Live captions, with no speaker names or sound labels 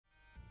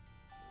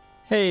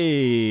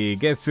Hey,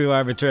 guess who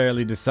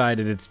arbitrarily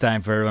decided it's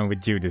time for a run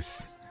with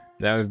Judas?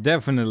 That was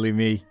definitely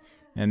me,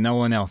 and no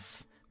one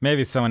else.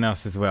 Maybe someone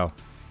else as well.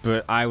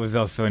 But I was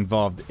also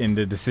involved in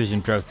the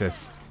decision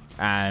process,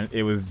 and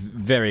it was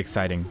very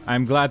exciting.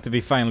 I'm glad to be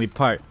finally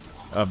part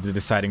of the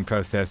deciding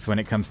process when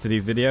it comes to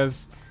these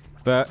videos.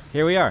 But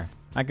here we are.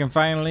 I can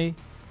finally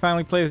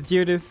play as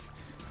Judas,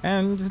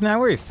 and just not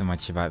worry so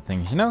much about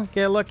things, you know?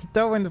 Get a lucky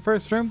toe in the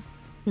first room.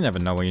 You never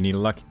know when you need a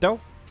lucky toe.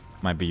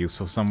 Might be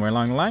useful somewhere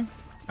along the line.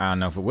 I don't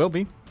know if it will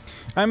be.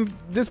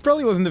 This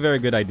probably wasn't a very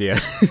good idea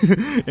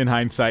in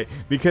hindsight,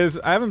 because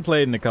I haven't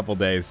played in a couple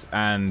days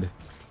and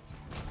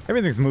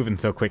everything's moving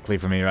so quickly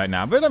for me right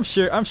now. But I'm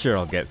sure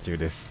I'll get through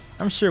this.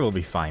 I'm sure we'll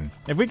be fine.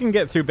 If we can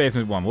get through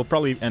Basement 1, we'll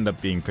probably end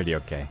up being pretty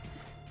okay.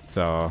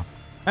 So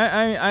I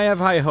have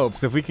high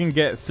hopes. If we can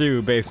get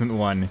through Basement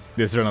 1,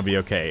 this run will be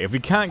okay. If we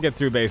can't get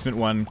through Basement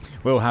 1,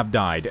 we'll have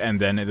died, and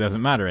then it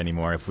doesn't matter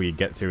anymore if we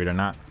get through it or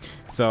not.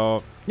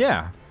 So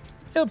yeah,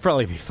 it'll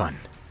probably be fun.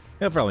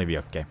 It'll probably be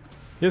okay.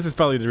 This is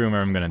probably the room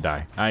where I'm gonna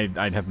die. I'd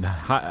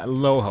have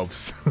low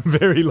hopes,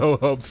 very low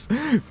hopes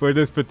for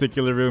this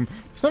particular room.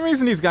 For some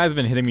reason, these guys have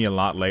been hitting me a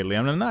lot lately,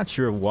 and I'm not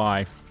sure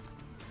why.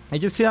 I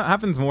just see how it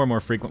happens more and more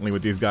frequently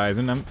with these guys,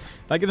 and I'm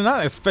like, they're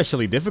not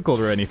especially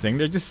difficult or anything.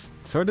 They're just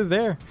sort of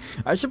there.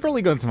 I should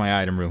probably go into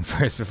my item room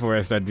first before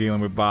I start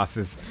dealing with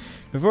bosses.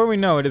 Before we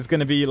know it, it's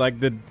gonna be like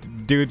the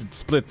dude that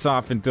splits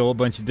off into a whole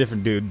bunch of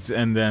different dudes,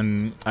 and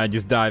then I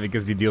just die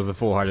because he deals a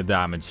full heart of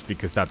damage,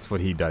 because that's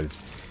what he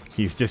does.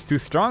 He's just too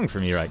strong for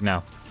me right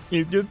now.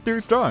 He's just too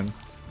strong.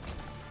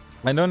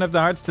 I don't have the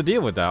hearts to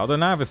deal with that, although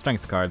now I have a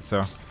strength card,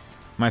 so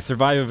my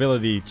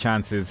survivability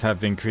chances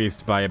have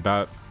increased by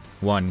about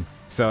 1.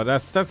 So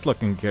that's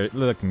looking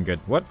good.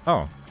 What?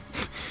 Oh,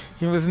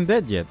 he wasn't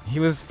dead yet. He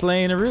was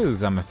playing a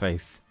ruse on my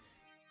face.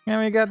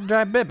 And we got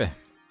dry baby,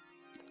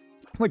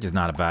 which is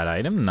not a bad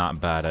item.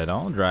 Not bad at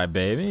all. Dry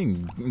baby,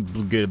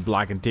 good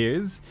blocking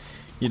tears.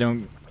 You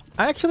don't.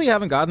 I actually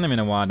haven't gotten him in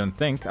a while, I don't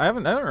think. I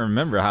don't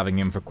remember having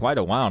him for quite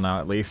a while now,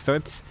 at least. So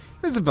it's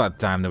about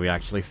time that we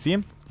actually see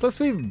him.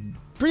 Plus, we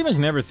pretty much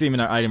never see him in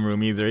our item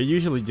room either. He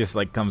usually just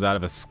like comes out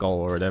of a skull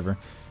or whatever.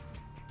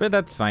 But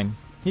that's fine.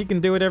 He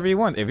can do whatever he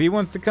wants. If he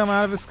wants to come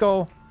out of a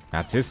skull,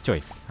 that's his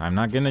choice. I'm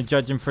not gonna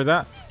judge him for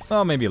that.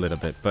 Well, maybe a little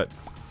bit, but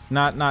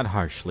not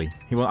harshly.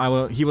 He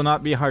will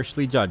not be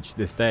harshly judged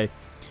this day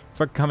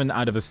for coming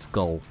out of a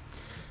skull.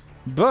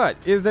 But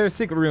is there a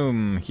secret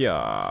room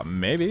here?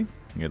 Maybe.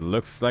 It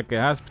looks like it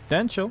has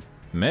potential.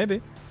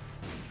 Maybe.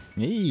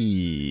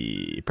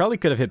 Eee. Probably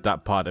could have hit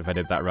that pot if I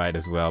did that right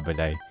as well, but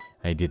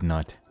I did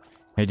not.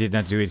 I did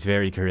not do it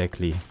very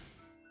correctly.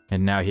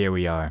 And now here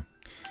we are.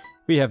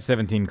 We have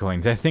 17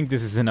 coins. I think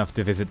this is enough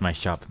to visit my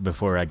shop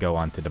before I go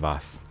on to the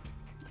boss.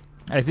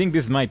 I think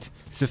this might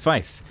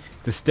suffice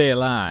to stay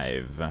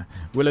alive.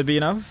 Will it be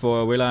enough,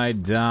 or will I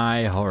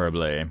die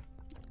horribly?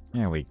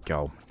 There we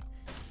go.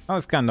 I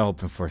was kind of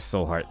hoping for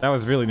Soul Heart. That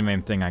was really the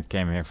main thing I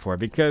came here for,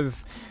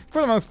 because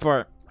for the most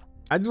part,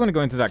 I just want to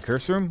go into that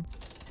curse room,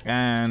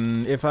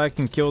 and if I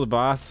can kill the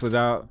boss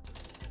without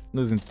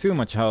losing too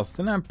much health,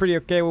 then I'm pretty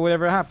okay with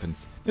whatever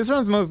happens. This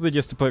one's mostly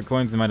just to put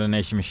coins in my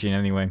donation machine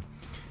anyway.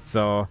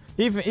 So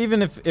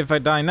even if I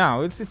die now,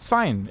 it's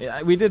fine.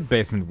 We did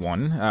Basement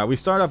 1. We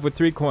start off with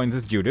 3 coins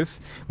as Judas,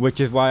 which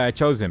is why I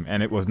chose him,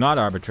 and it was not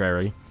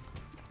arbitrary.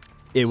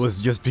 It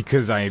was just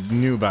because I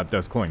knew about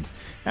those coins.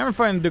 And we're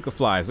fighting Duke of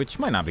Flies, which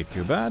might not be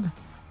too bad.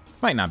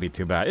 Might not be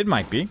too bad. It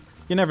might be.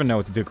 You never know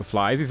with the Duke of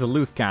Flies. He's a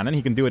loose cannon.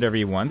 He can do whatever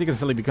he wants. He can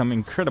suddenly become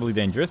incredibly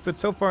dangerous, but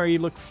so far he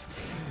looks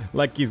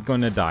like he's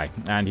going to die.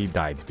 And he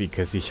died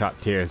because he shot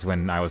tears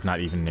when I was not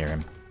even near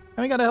him.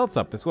 And we got a health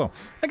up as well.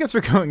 I guess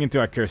we're going into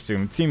our curse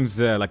room. It seems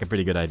like a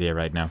pretty good idea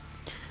right now.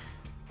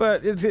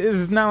 But it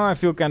is now I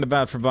feel kind of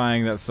bad for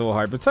buying that soul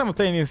heart, but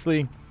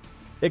simultaneously,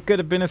 it could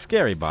have been a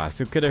scary boss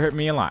who could have hurt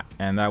me a lot,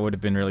 and that would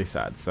have been really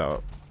sad.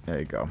 So, there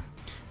you go.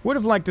 Would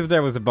have liked if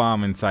there was a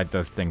bomb inside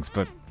those things,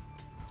 but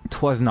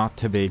 'twas not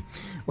to be.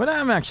 What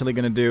I'm actually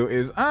going to do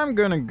is I'm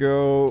going to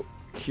go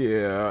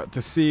here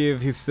to see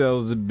if he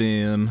sells a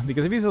beam.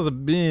 Because if he sells a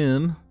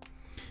beam,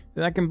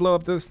 then I can blow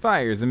up those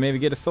fires and maybe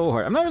get a soul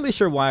heart. I'm not really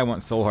sure why I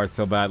want soul heart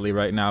so badly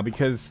right now,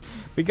 because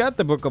we got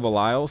the Book of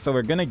Belial, so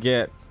we're going to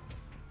get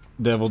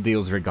Devil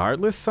Deals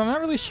regardless. So I'm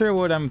not really sure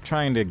what I'm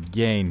trying to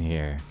gain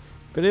here.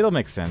 But it'll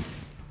make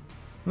sense.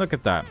 Look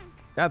at that.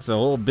 That's a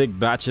whole big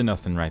batch of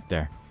nothing right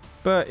there.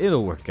 But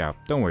it'll work out.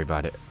 Don't worry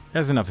about it.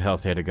 There's enough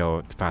health here to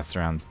go to pass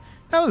around.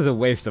 That was a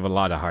waste of a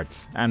lot of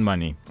hearts and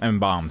money and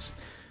bombs.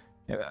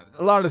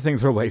 A lot of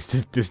things were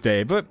wasted this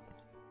day, but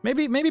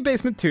maybe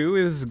Basement 2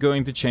 is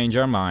going to change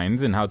our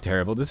minds in how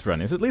terrible this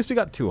run is. At least we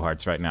got 2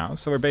 hearts right now,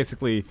 so we're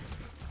basically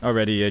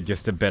already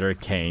just a better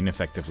Cain,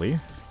 effectively.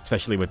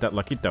 Especially with that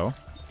lucky toe.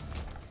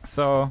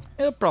 So,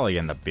 it'll probably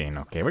end up being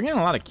okay. We're getting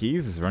a lot of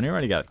keys this run. We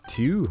already got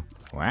 2.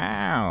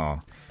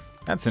 Wow.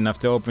 That's enough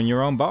to open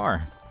your own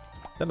bar.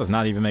 That does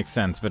not even make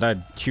sense, but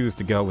I'd choose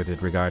to go with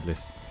it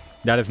regardless.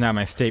 That is now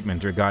my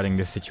statement regarding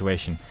this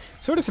situation.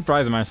 Sort of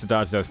surprised I managed to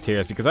dodge those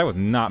tears because I was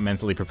not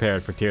mentally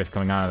prepared for tears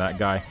coming out of that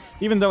guy.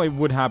 Even though it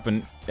would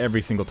happen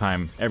every single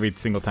time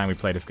we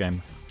play this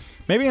game.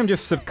 Maybe I'm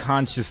just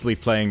subconsciously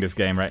playing this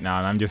game right now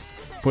and I'm just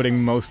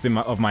putting most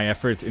of my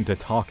efforts into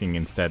talking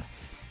instead.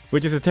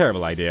 Which is a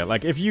terrible idea.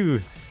 Like, if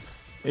you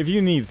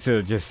need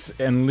to just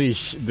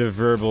unleash the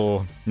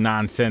verbal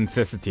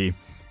nonsensicity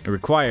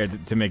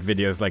required to make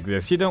videos like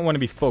this, you don't want to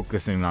be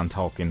focusing on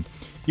talking.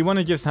 You want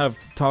to just have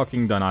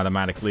talking done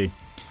automatically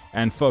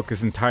and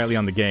focus entirely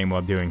on the game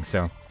while doing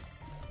so.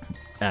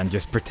 And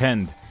just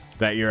pretend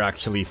that you're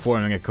actually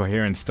forming a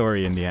coherent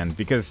story in the end.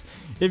 Because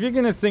if you're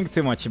going to think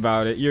too much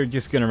about it, you're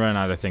just going to run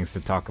out of things to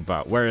talk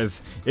about.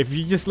 Whereas if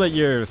you just let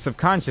your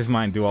subconscious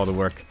mind do all the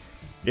work,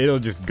 it'll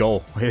just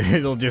go.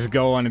 It'll just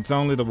go on its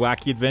own little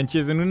wacky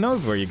adventures, and who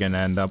knows where you're going to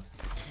end up.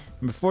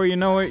 Before you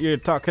know it, you're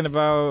talking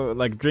about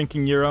like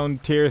drinking your own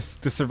tears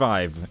to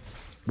survive.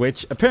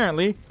 Which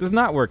apparently does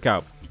not work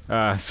out.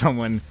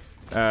 Someone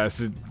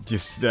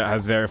just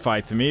has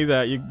verified to me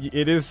that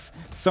it is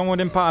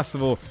somewhat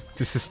impossible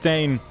to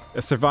sustain a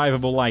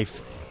survivable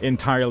life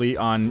entirely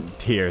on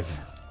tears.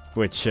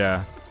 Which,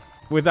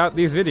 without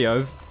these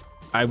videos,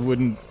 I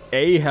wouldn't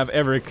A, have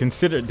ever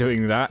considered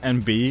doing that,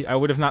 and B, I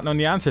would have not known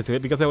the answer to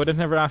it because I would have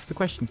never asked the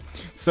question.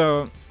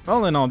 So,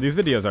 all in all, these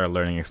videos are a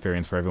learning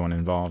experience for everyone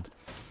involved.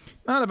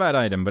 Not a bad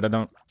item, but I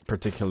don't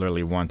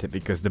particularly want it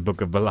because the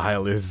Book of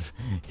Belial is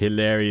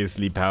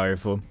hilariously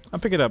powerful. I'll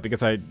pick it up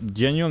because I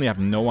genuinely have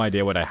no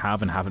idea what I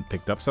have and haven't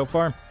picked up so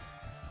far.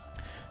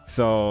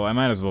 So I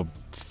might as well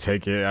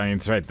take it. I mean,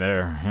 it's right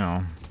there, you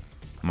know.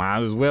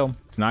 Might as well.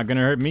 It's not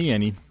gonna hurt me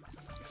any.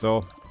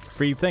 So,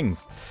 free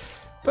things.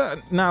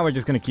 But now we're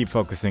just gonna keep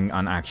focusing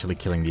on actually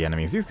killing the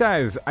enemies. These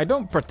guys, I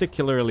don't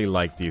particularly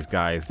like these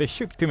guys. They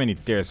shoot too many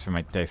tears for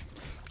my taste.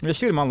 They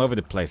shoot them all over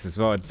the place as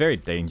well. It's very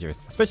dangerous.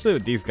 Especially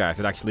with these guys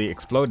that actually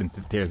explode into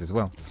tears as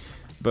well.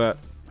 But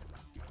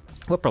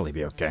we'll probably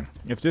be okay.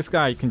 If this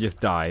guy can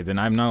just die, then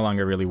I'm no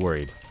longer really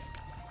worried.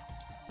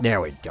 There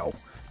we go.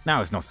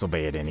 Now it's not so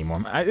bad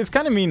anymore. It's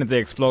kind of mean that they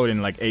explode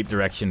in like 8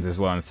 directions as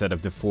well instead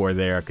of the 4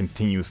 they are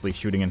continuously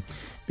shooting in.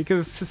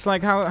 Because it's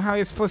like, how are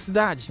you supposed to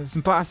dodge? It's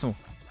impossible.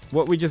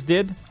 What we just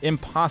did?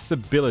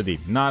 Impossibility.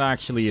 Not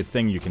actually a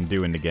thing you can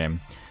do in the game.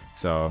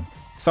 So,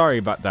 sorry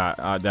about that,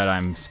 that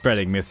I'm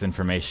spreading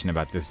misinformation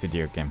about this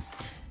video game.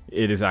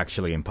 It is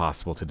actually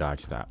impossible to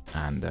dodge that,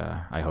 and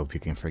I hope you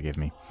can forgive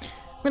me.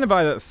 I'm gonna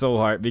buy that soul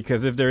heart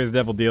because if there is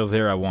devil deals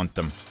here, I want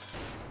them.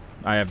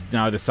 I have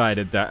now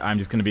decided that I'm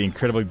just gonna be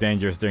incredibly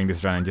dangerous during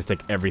this run and just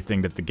take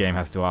everything that the game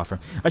has to offer.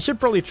 I should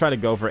probably try to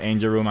go for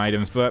Angel Room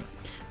items, but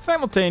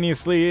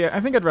simultaneously, I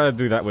think I'd rather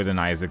do that with an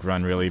Isaac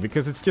run, really,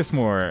 because it's just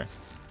more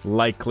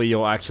likely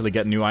you'll actually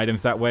get new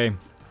items that way.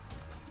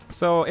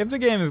 So if the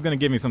game is going to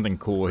give me something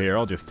cool here,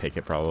 I'll just take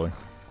it probably.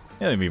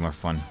 It'll be more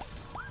fun.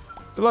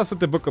 Plus with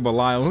the Book of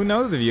Belial, who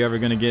knows if you're ever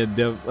going to get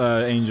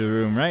the Angel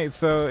Room, right?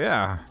 So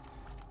yeah.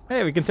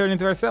 Hey, we can turn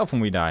into ourselves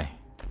when we die.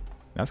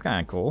 That's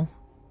kind of cool.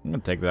 I'm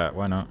going to take that.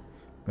 Why not?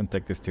 I'm going to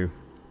take this too.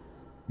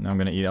 Now I'm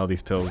going to eat all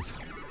these pills.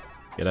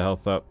 Get a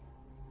health up.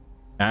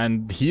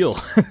 And heal.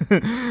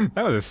 That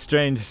was a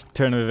strange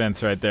turn of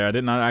events right there. I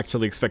did not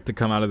actually expect to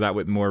come out of that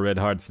with more red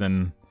hearts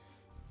than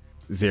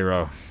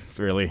 0.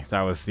 Really,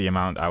 that was the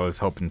amount I was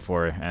hoping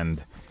for,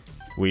 and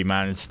we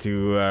managed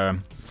to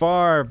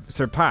far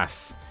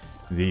surpass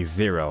the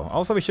 0.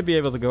 Also, we should be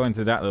able to go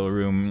into that little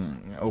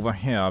room over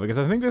here, because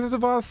I think this is a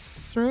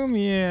boss room.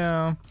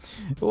 Yeah.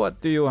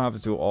 What do you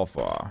have to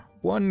offer?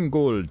 1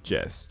 gold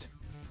chest.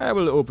 I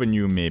will open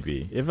you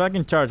maybe. If I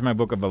can charge my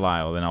Book of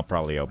Belial, then I'll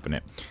probably open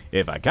it.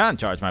 If I can't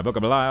charge my Book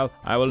of Belial,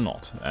 I will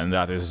not, and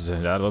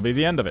that'll be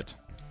the end of it.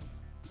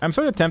 I'm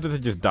sort of tempted to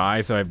just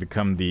die, so I've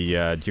become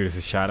the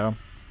Judas' Shadow.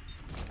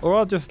 Or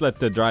I'll just let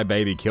the dry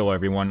baby kill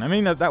everyone. I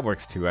mean, that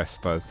works too, I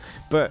suppose.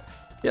 But,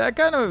 yeah, I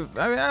don't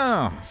know.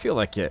 I feel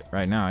like it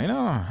right now, you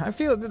know? I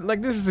feel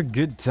like this is a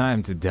good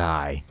time to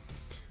die.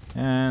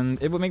 And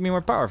it would make me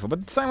more powerful.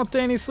 But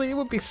simultaneously, it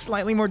would be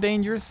slightly more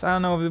dangerous. I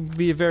don't know if it would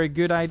be a very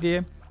good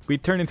idea. We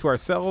turn into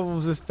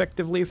ourselves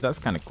effectively, so that's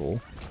kind of cool.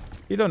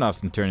 You don't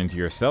often turn into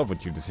yourself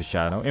with Judas'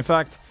 Shadow. In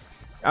fact,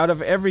 out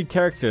of every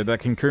character that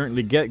can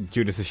currently get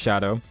Judas'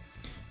 Shadow,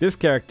 this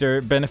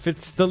character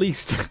benefits the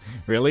least.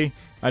 Really?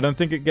 I don't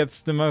think it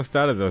gets the most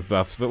out of those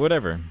buffs, but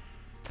whatever.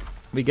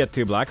 We get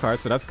 2 black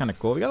hearts, so that's kind of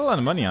cool. We got a lot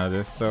of money out of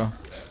this, so...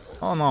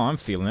 Oh no, I'm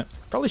feeling it.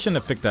 Probably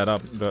shouldn't have picked that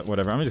up, but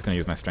whatever. I'm just going to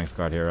use my strength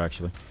card here,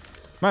 actually.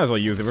 Might as well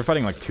use it. We're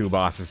fighting like 2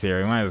 bosses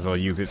here. We might as well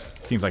use it.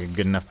 Seems like a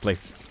good enough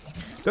place.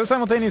 So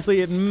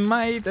simultaneously, it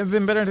might have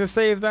been better to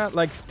save that,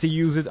 like to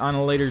use it on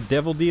a later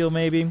devil deal,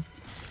 maybe.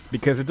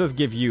 Because it does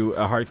give you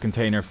a heart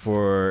container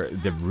for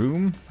the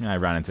room. I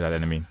ran into that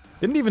enemy.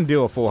 Didn't even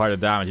deal a full heart of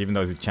damage, even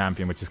though he's a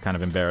champion, which is kind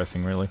of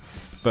embarrassing, really.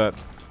 But,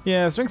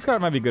 yeah, strength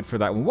card might be good for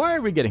that one. Why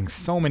are we getting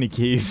so many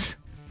keys?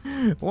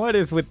 What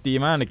is with the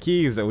amount of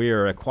keys that we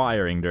are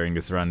acquiring during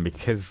this run?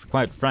 Because,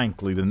 quite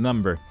frankly, the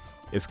number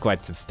is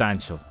quite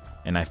substantial,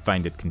 and I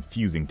find it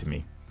confusing to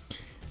me.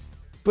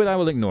 but I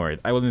will ignore it.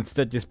 I will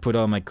instead just put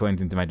all my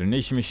coins into my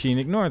donation machine,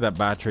 ignore that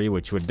battery,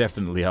 which would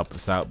definitely help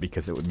us out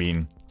because it would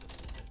mean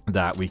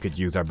that we could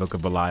use our Book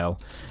of Belial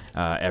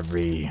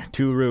every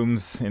 2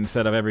 rooms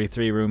instead of every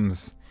 3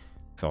 rooms.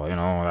 So, you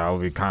know, that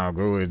would be kind of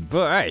good.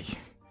 But hey,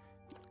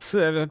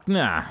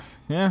 nah,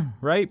 yeah,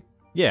 right?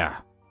 Yeah,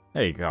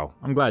 there you go.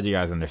 I'm glad you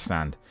guys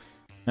understand.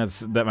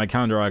 That my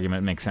counter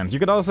argument makes sense. You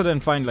could also then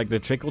find like the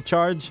trickle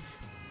charge,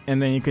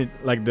 and then you could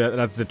like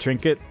that's the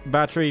trinket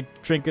battery,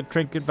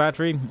 trinket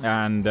battery,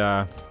 and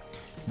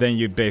then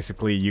you'd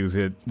basically use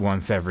it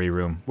once every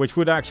room, which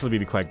would actually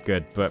be quite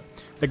good. But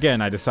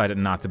again, I decided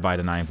not to buy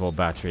the 9-volt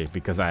battery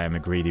because I am a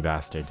greedy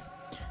bastard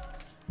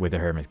with a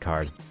hermit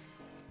card.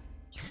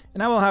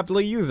 And I will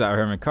happily use that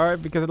hermit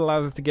card because it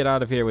allows us to get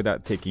out of here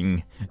without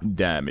taking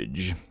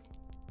damage.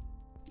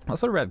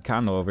 Also, a red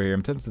candle over here.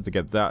 I'm tempted to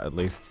get that at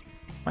least.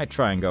 Might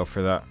try and go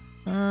for that.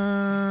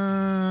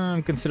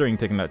 I'm considering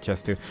taking that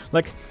chest too.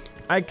 Like,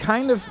 I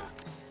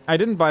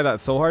didn't buy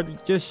that soul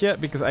heart just yet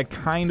because I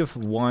kind of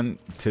want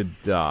to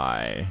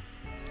die.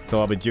 So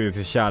I'll be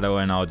Judas' shadow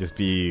and I'll just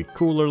be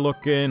cooler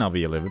looking. I'll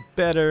be a little bit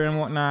better and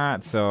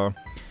whatnot. So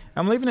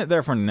I'm leaving it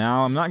there for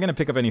now. I'm not going to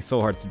pick up any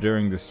soul hearts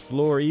during this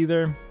floor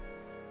either.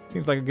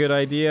 Seems like a good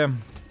idea.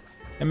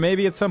 And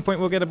maybe at some point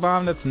we'll get a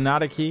bomb that's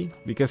not a key.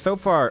 Because so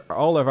far,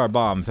 all of our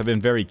bombs have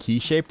been very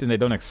key-shaped and they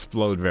don't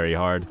explode very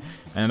hard.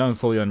 And I don't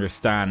fully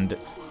understand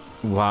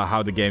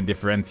how the game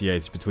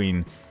differentiates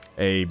between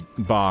a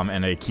bomb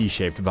and a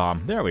key-shaped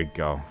bomb. There we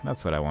go.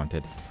 That's what I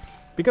wanted.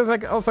 Because I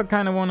also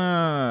kind of want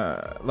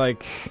to,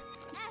 like...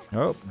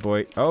 Oh,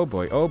 boy. Oh,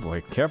 boy. Oh,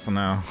 boy. Careful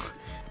now.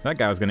 That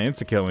guy was going to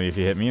insta-kill me if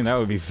he hit me, and that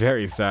would be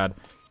very sad.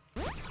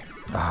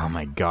 Oh,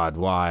 my God.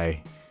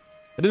 Why?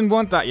 I didn't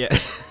want that yet.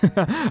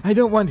 I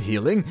don't want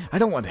healing. I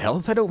don't want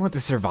health. I don't want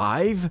to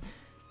survive.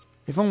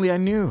 If only I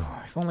knew.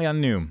 If only I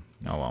knew.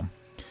 Oh, well.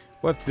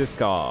 What's this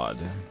card?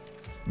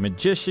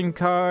 Magician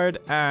card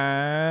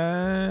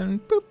and...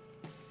 boop.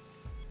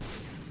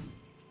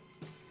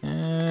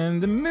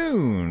 And the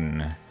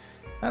moon.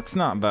 That's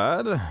not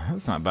bad.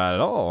 That's not bad at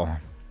all.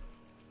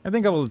 I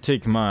think I will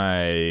take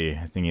my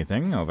thingy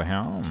thing over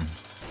here.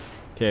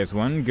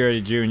 KS1,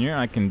 Gertie Jr.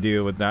 I can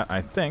deal with that,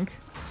 I think.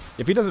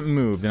 If he doesn't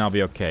move, then I'll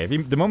be okay.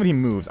 The moment he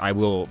moves, I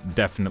will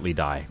definitely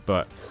die.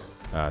 But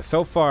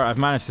so far, I've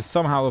managed to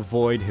somehow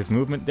avoid his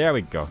movement. There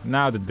we go.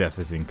 Now the death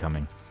is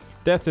incoming.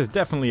 Death is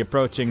definitely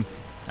approaching,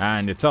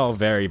 and it's all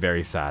very,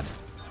 very sad.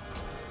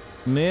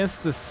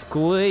 Mr.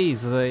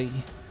 Squeezy.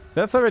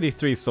 That's already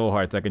 3 soul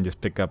hearts I can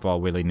just pick up all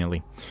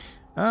willy-nilly.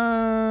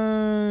 I'm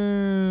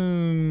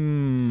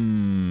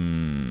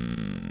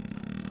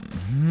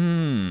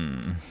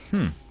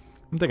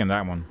thinking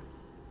that one.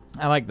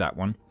 I like that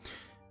one.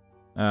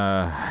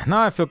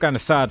 Now I feel kind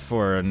of sad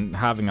for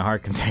having a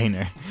heart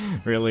container,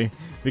 really.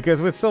 Because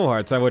with soul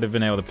hearts, I would have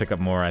been able to pick up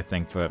more, I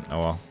think. But, oh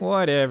well.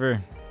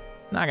 Whatever.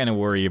 Not gonna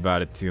worry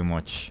about it too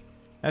much.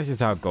 That's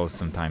just how it goes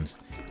sometimes.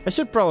 I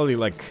should probably,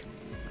 like,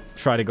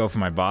 try to go for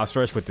my boss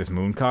rush with this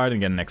moon card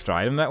and get an extra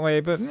item that way.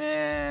 But,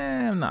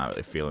 I'm not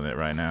really feeling it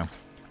right now.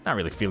 Not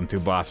really feeling too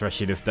boss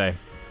rushy this day.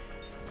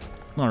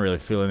 Not really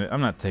feeling it. I'm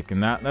not taking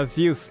that. That's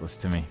useless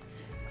to me.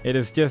 It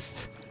is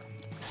just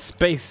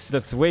space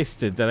that's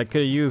wasted that I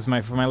could have used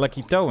for my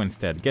lucky toe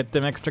instead. Get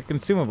them extra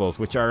consumables,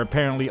 which are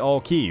apparently all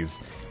keys.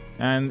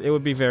 And it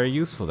would be very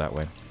useful that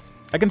way.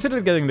 I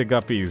considered getting the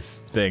guppies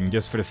thing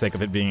just for the sake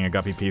of it being a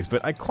guppy piece,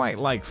 but I quite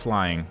like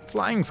flying.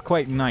 Flying's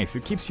quite nice.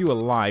 It keeps you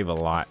alive a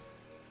lot.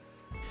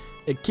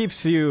 It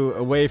keeps you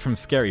away from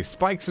scary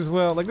spikes as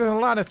well. Like, there's a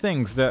lot of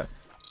things that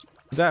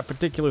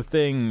particular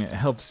thing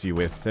helps you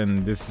with,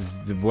 and this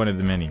is one of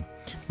the many.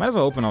 Might as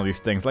well open all these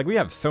things. Like, we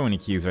have so many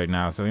keys right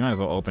now, so we might as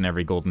well open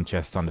every golden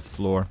chest on the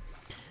floor.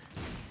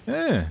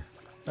 I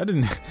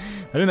didn't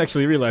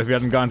actually realize we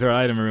hadn't gone to our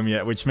item room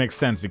yet, which makes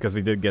sense because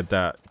we did get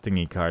that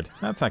thingy card.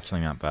 That's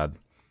actually not bad.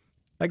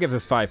 That gives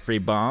us 5 free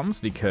bombs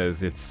because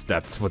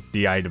that's what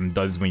the item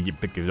does when you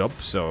pick it up,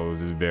 so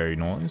this is very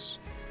nice.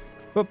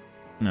 Oop,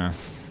 no. I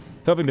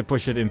was hoping to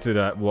push it into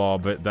that wall,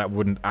 but that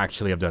wouldn't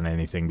actually have done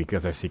anything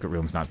because our secret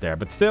room's not there.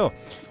 But still,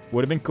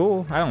 would have been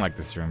cool. I don't like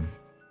this room.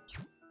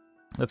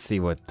 Let's see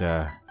what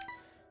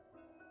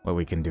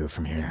we can do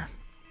from here.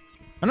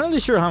 I'm not really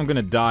sure how I'm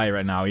gonna die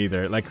right now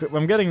either. Like,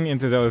 I'm getting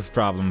into those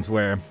problems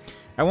where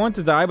I want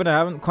to die, but I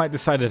haven't quite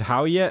decided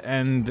how yet,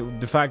 and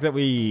the fact that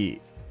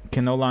we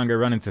can no longer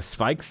run into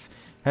spikes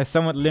has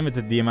somewhat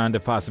limited the amount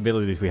of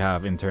possibilities we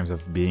have in terms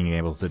of being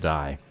able to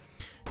die.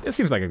 This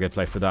seems like a good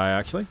place to die,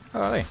 actually.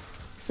 Oh, hey.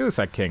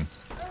 Suicide King.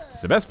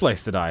 It's the best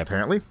place to die,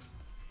 apparently.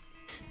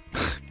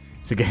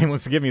 If the game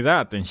wants to give me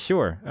that, then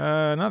sure.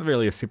 Not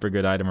really a super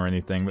good item or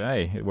anything, but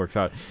hey, it works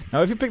out.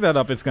 Now, if you pick that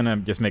up, it's gonna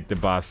just make the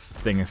boss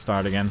thing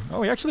start again.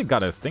 Oh, we actually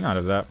got a thing out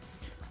of that.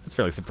 That's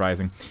fairly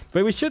surprising.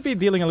 But we should be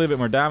dealing a little bit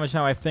more damage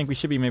now, I think. We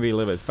should be maybe a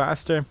little bit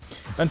faster.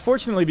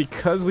 Unfortunately,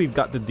 because we've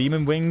got the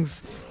demon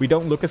wings, we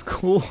don't look as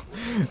cool,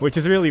 which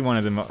is really one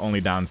of the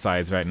only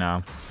downsides right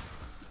now.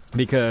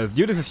 Because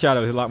Judas'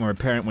 shadow is a lot more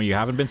apparent when you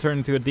haven't been turned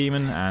into a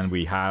demon, and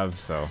we have,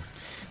 so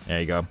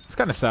there you go. It's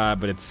kind of sad,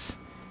 but it's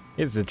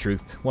the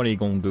truth. What are you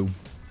gonna do?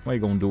 What are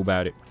you gonna do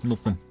about it?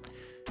 Nothing.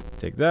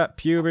 Take that,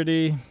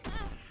 puberty.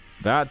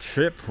 Bad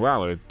trip.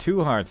 Wow,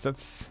 2 hearts.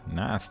 That's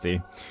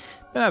nasty.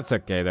 That's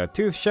okay though.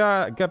 Tooth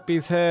shot,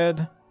 Guppy's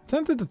head.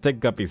 Tempted to take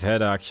Guppy's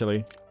head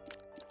actually.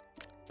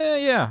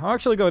 Yeah, I'll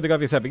actually go with the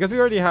Guppy's head because we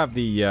already have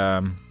the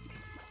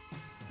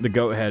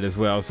goat head as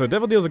well. So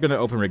Devil Deals are going to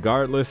open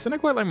regardless. And I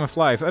quite like my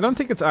flies. I don't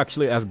think it's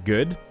actually as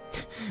good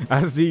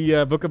as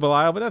the Book of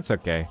Belial, but that's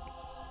okay.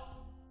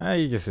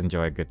 You just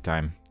enjoy a good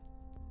time.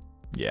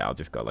 Yeah, I'll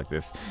just go like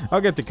this.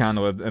 I'll get the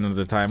candle at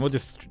another time. We'll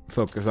just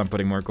focus on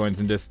putting more coins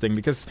in this thing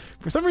because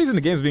for some reason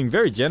the game's being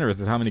very generous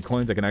with how many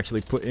coins I can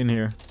actually put in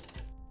here.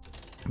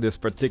 This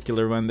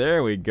particular one,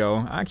 there we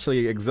go.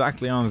 Actually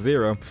exactly on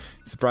 0,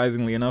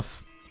 surprisingly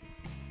enough.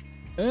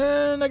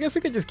 And I guess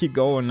we could just keep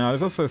going now.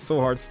 There's also a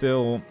soul heart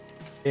still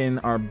in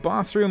our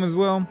boss room as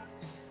well.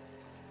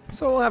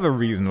 So we'll have a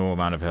reasonable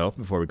amount of health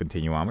before we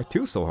continue on. With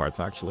 2 soul hearts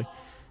actually.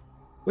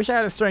 Wish I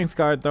had a strength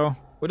card though.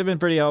 Would have been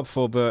pretty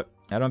helpful, but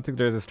I don't think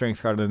there's a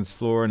strength card on this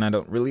floor, and I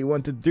don't really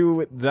want to do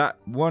with that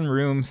one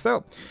room,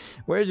 so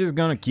we're just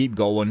gonna keep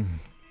going.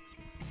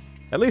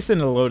 At least in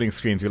the loading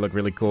screens we look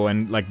really cool,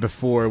 and like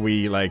before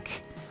we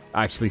like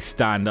actually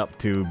stand up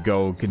to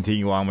go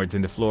continue onwards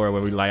in the floor,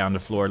 when we lie on the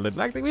floor,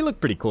 like we look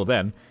pretty cool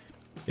then.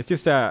 It's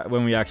just that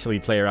when we actually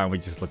play around we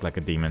just look like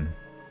a demon.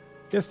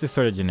 Just this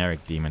sort of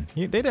generic demon.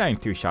 They die in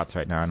 2 shots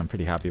right now, and I'm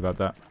pretty happy about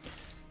that.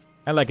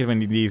 I like it when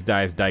these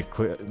guys die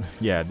quick.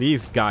 Yeah,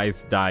 these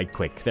guys die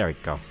quick. There we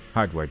go.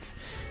 Hard words.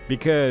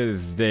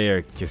 Because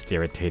they're just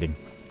irritating.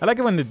 I like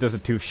it when it does a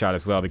 2 shot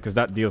as well, because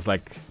that deals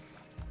like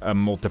a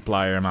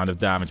multiplier amount of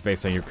damage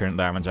based on your current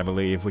damage, I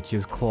believe, which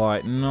is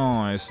quite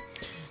nice.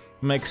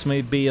 Makes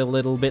me be a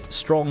little bit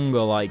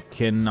stronger, like,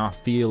 and I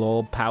feel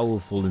all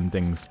powerful and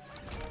things.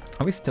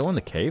 Are we still in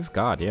the caves?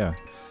 God, yeah.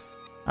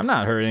 I'm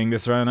not hurrying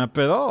this run up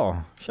at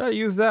all. Should I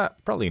use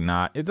that? Probably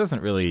not. It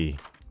doesn't really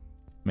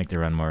make the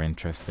run more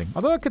interesting.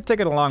 Although I could take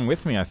it along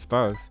with me, I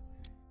suppose.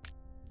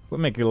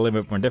 Would make it a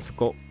little bit more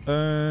difficult. Although,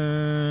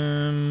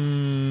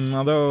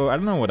 I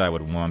don't know what I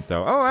would want,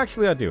 though. Oh,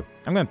 actually, I do.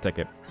 I'm gonna take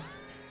it.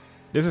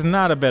 This is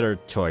not a better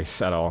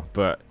choice at all,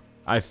 but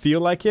I feel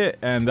like it,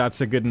 and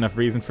that's a good enough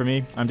reason for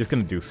me. I'm just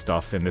gonna do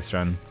stuff in this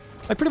run.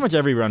 Like, pretty much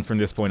every run from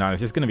this point on is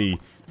just gonna be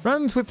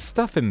runs with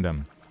stuff in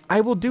them. I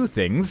will do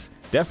things,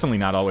 definitely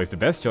not always the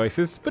best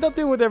choices, but I'll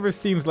do whatever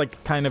seems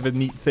like kind of a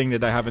neat thing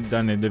that I haven't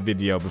done in the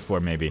video before,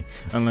 maybe.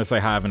 Unless I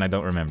have and I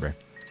don't remember.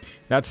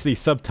 That's the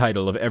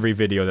subtitle of every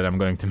video that I'm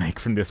going to make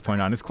from this point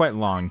on. It's quite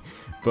long,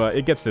 but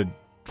it gets the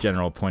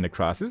general point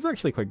across. This is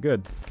actually quite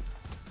good.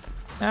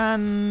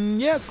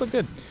 And yeah, it's quite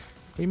good.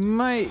 We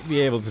might be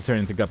able to turn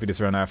into Guppy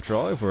this run after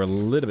all, if we're a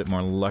little bit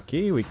more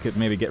lucky. We could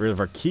maybe get rid of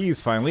our keys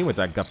finally with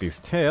that Guppy's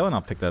tail, and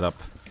I'll pick that up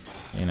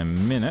in a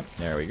minute.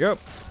 There we go.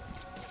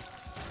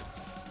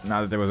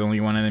 Now that there was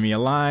only one enemy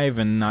alive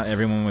and not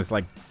everyone was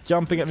like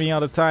jumping at me all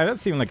the time, that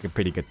seemed like a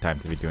pretty good time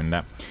to be doing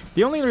that.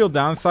 The only real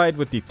downside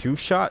with the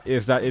 2-shot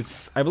is that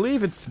I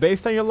believe it's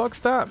based on your luck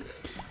stat,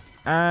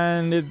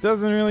 and it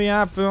doesn't really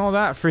happen all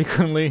that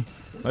frequently.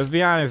 Let's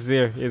be honest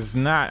here, it's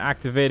not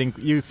activating.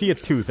 You see a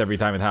tooth every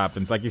time it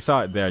happens, like you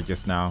saw it there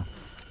just now.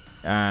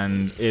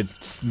 And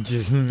it's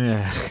just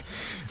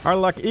our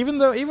luck, even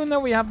though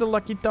we have the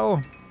lucky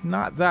toe,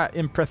 not that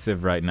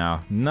impressive right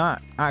now.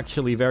 Not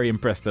actually very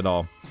impressed at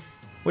all.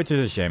 Which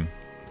is a shame,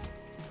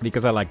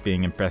 because I like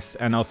being impressed,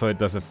 and also it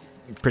does a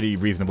pretty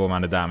reasonable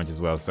amount of damage as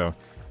well, so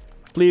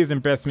please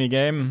impress me,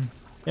 game.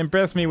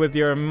 Impress me with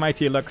your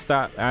mighty luck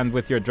stat and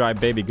with your dry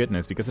baby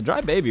goodness, because the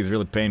dry baby is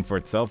really paying for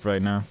itself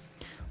right now.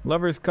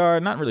 Lover's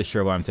card, not really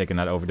sure why I'm taking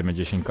that over the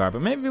magician card,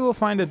 but maybe we'll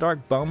find a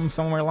dark bum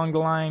somewhere along the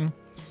line.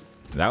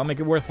 That'll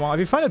make it worthwhile. If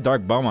you find a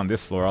dark bum on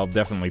this floor, I'll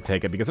definitely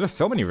take it, because there's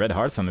so many red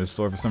hearts on this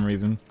floor for some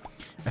reason.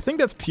 I think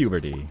that's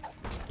puberty.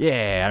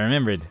 Yeah, I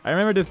remembered. I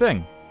remembered the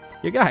thing.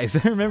 You guys,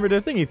 I remember the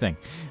thingy thing.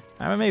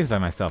 I'm amazed by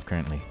myself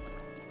currently.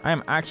 I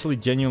am actually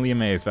genuinely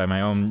amazed by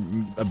my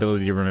own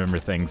ability to remember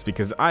things,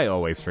 because I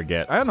always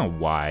forget. I don't know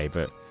why,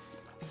 but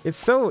it's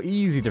so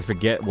easy to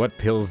forget what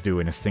pills do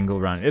in a single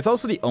run. It's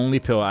also the only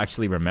pill I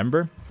actually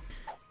remember.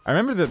 I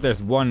remember that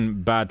there's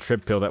one bad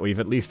trip pill that we've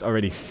at least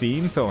already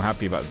seen, so I'm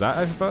happy about that,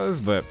 I suppose,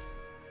 but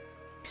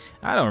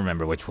I don't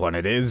remember which one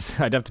it is.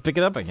 I'd have to pick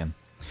it up again.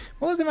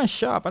 What was in my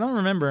shop? I don't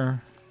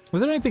remember.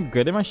 Was there anything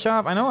good in my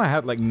shop? I know I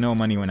had like no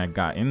money when I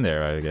got in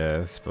there, I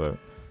guess, but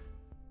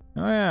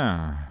oh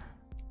yeah.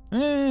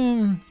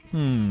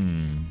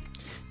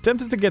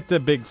 Tempted to get the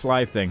big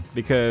fly thing,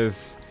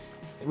 because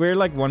we're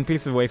like one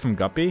piece away from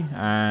Guppy,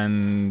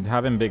 and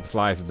having big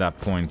flies at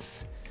that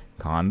point's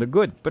kinda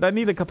good. But I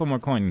need a couple more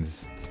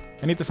coins.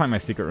 I need to find my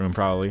secret room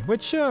probably,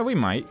 which we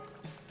might.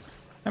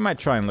 I might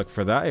try and look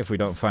for that if we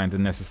don't find the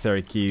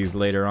necessary keys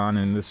later on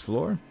in this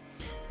floor.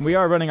 We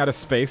are running out of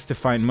space to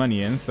find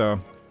money in, so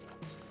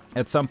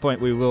at some point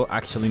we will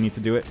actually need to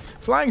do it.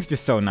 Flying's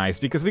just so nice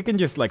because we can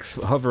just like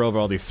hover over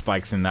all these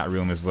spikes in that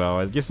room as well.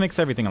 It just makes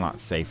everything a lot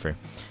safer.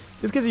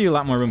 This gives you a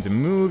lot more room to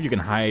move. You can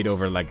hide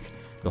over like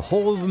the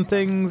holes and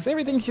things.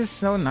 Everything's just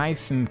so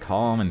nice and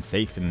calm and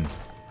safe, and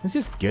it's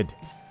just good.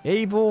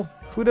 Abel?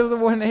 Who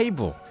doesn't want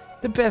Abel?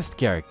 The best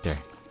character.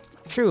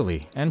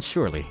 Truly and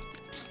surely.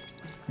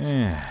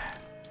 Yeah.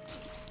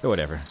 But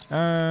whatever.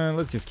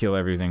 Let's just kill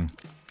everything.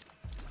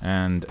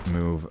 And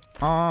move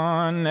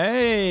on.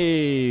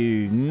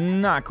 Hey!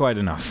 Not quite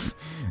enough.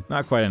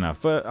 Not quite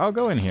enough. But I'll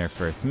go in here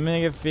first.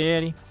 Mega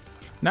Fatty.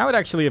 Now would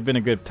actually have been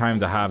a good time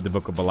to have the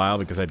Book of Belial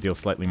because I deal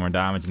slightly more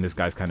damage and this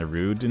guy's kind of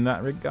rude in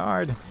that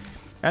regard.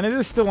 And it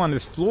is still on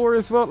this floor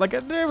as well. Like,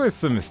 there were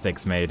some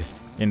mistakes made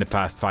in the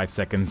past 5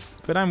 seconds.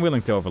 But I'm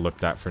willing to overlook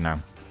that for now.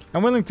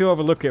 I'm willing to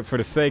overlook it for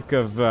the sake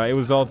of, it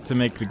was all to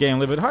make the game a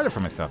little bit harder for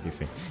myself, you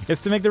see.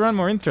 It's to make the run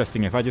more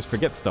interesting if I just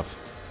forget stuff.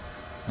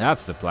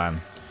 That's the plan.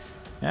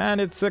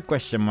 And it's a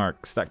question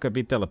marks. That could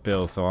be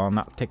telepill, so I'll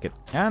not take it.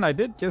 And I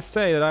did just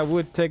say that I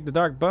would take the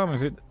Dark Bomb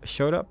if it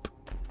showed up.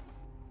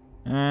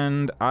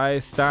 And I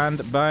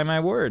stand by my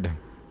word.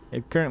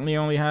 It currently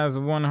only has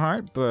 1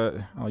 heart, but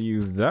I'll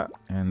use that.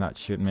 And that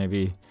should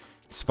maybe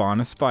spawn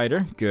a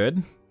spider.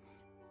 Good.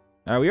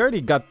 We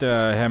already got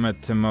the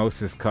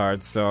Hematemosis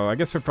card, so I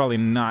guess we're probably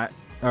not...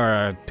 Or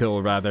a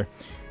pill, rather.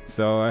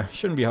 So I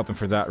shouldn't be hoping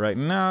for that right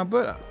now,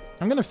 but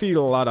I'm going to feed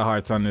a lot of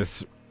hearts on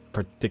this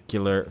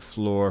particular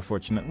floor,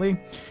 fortunately.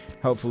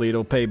 Hopefully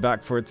it'll pay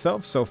back for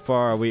itself. So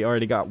far, we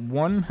already got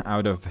 1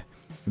 out of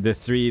the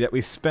 3 that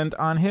we spent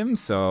on him,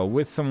 so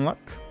with some luck,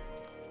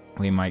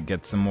 we might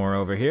get some more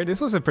over here.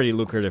 This was a pretty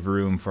lucrative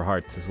room for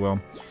hearts as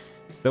well.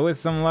 So with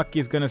some luck,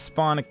 he's going to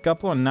spawn a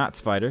couple, and not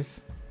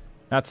spiders.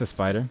 That's a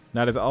spider.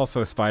 That is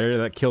also a spider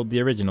that killed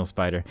the original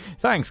spider.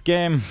 Thanks,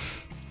 game.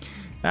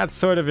 That's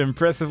sort of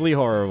impressively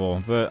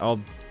horrible, but I'll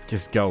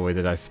just go with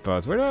it, I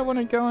suppose. Where do I want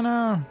to go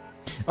now?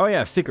 Oh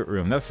yeah, secret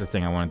room. That's the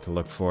thing I wanted to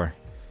look for.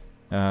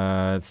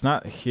 It's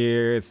not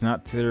here. It's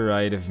not to the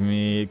right of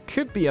me. It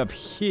could be up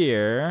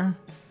here.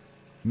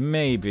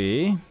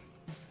 Maybe.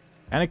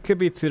 And it could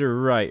be to the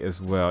right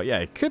as well. Yeah,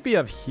 it could be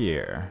up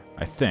here,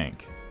 I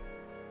think.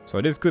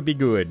 So this could be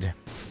good.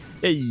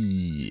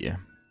 Hey.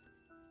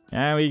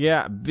 And we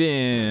got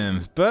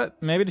bims.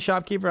 But maybe the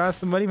shopkeeper has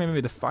some money.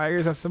 Maybe the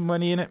fires have some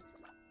money in it.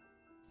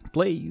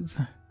 Please.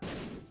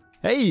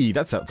 Hey,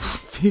 that's up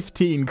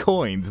 15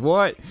 coins.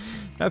 What?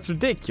 That's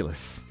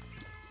ridiculous.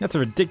 That's a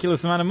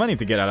ridiculous amount of money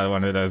to get out of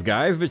one of those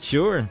guys, but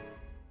sure.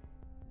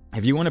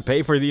 If you want to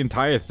pay for the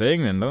entire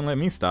thing, then don't let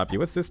me stop you.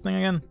 What's this thing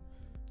again?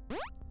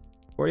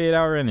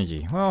 48-hour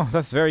energy. Well,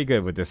 that's very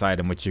good with this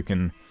item, which you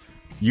can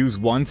use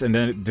once and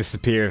then it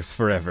disappears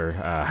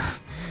forever.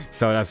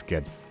 So that's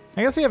good.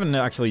 I guess we haven't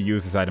actually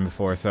used this item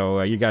before,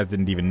 so you guys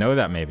didn't even know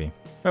that maybe.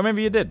 Or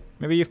maybe you did.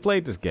 Maybe you've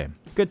played this game.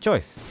 Good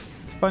choice.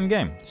 It's a fun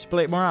game. You should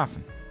play it more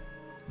often.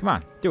 Come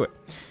on, do it.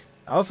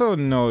 I also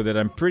know that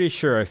I'm pretty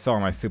sure I saw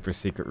my super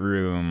secret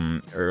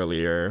room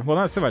earlier. Well,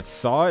 not so much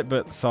saw it,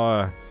 but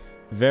saw a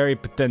very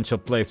potential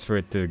place for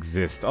it to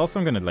exist. Also,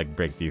 I'm gonna like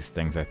break these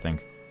things, I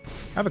think.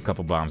 I have a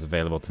couple bombs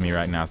available to me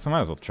right now, so I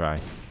might as well try.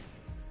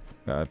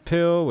 Got a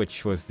pill,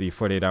 which was the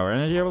 48-hour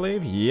energy, I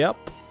believe.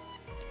 Yep.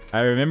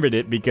 I remembered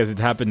it because it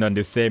happened on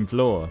the same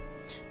floor.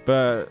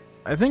 But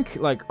I think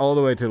like all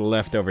the way to the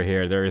left over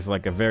here, there is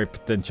like a very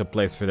potential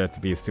place for that to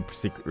be a super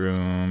secret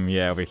room.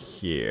 Yeah, over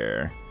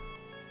here.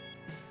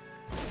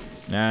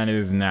 And it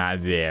is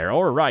not there.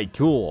 Alright,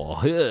 cool.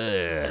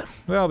 Ugh.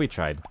 Well, we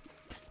tried.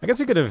 I guess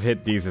we could have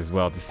hit these as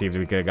well to see if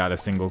we could have got a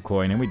single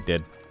coin, and we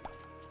did.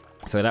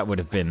 So that would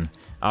have been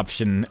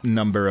option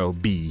number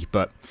B,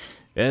 but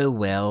oh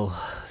well.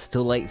 It's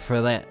too late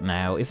for that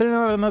now. Is there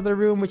not another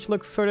room which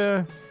looks sort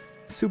of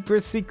super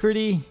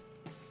secret-y?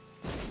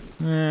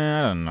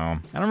 I don't know.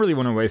 I don't really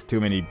want to waste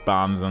too many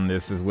bombs on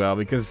this as well,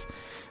 because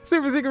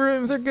super secret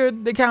rooms, they're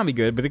good. They can be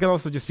good, but they can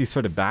also just be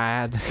sort of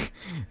bad.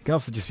 They can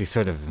also just be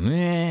sort of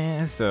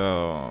meh,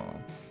 so...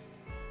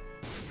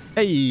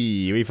 Hey,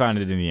 we found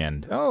it in the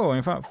end. Oh,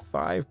 we found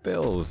 5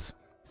 pills.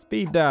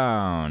 Speed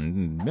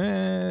down.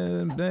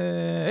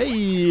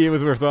 Hey, it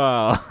was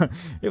worthwhile.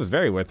 It was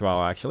very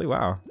worthwhile, actually.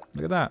 Wow,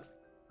 look at that.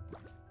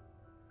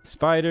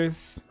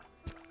 Spiders.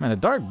 Man, the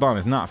Dark Bomb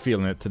is not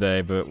feeling it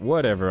today, but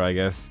whatever, I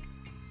guess.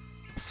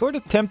 Sort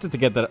of tempted to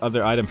get that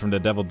other item from the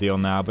Devil Deal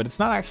now, but it's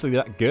not actually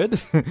that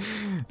good.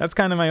 That's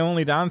kind of my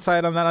only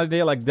downside on that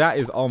idea. Like, that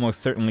is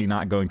almost certainly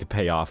not going to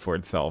pay off for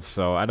itself,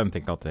 so I don't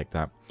think I'll take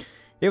that.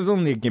 It was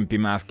only a Gimpy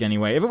mask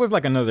anyway. If it was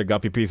like another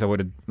Guppy piece, I would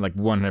have like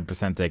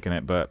 100% taken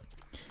it, but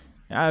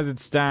as it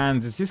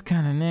stands, it's just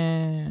kind of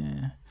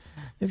nah.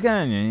 It's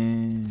kind of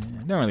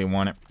nah. Don't really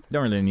want it.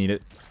 Don't really need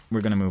it.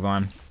 We're gonna move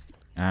on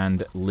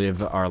and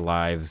live our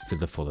lives to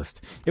the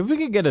fullest. If we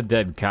could get a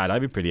dead cat,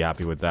 I'd be pretty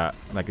happy with that.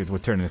 Like, it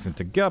would turn this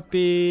into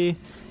Guppy.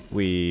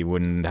 We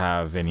wouldn't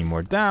have any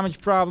more damage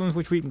problems,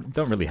 which we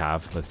don't really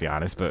have, let's be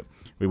honest, but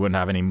we wouldn't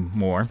have any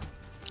more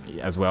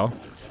as well.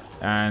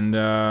 And,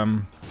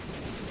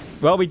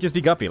 well, we'd just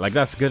be Guppy. Like,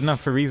 that's good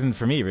enough for reason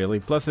for me, really.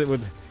 Plus, it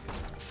would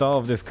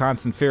solve this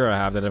constant fear I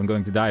have that I'm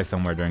going to die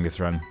somewhere during this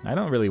run. I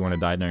don't really want to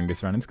die during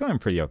this run. It's going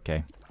pretty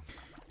okay.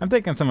 I'm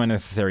taking some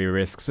unnecessary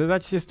risks, but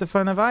that's just the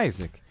fun of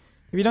Isaac.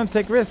 If you don't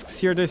take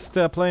risks, you're just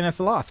playing as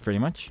a loss, pretty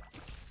much.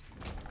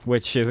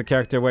 Which is a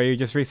character where you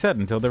just reset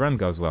until the run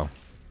goes well.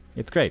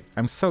 It's great.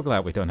 I'm so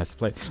glad we don't have to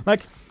play.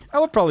 Like, I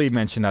would probably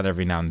mention that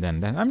every now and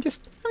then. I'm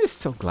just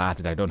so glad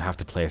that I don't have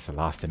to play as a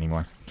Lost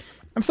anymore.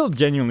 I'm still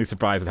genuinely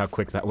surprised with how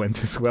quick that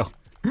went as well.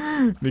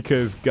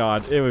 Because,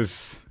 God, it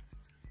was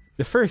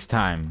the first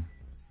time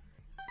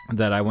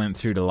that I went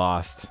through the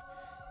Lost.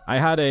 I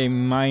had a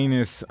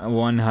minus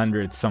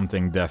 100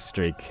 something death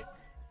streak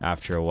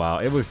after a while.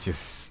 It was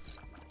just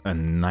a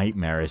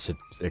nightmarish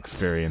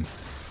experience.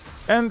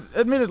 And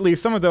admittedly,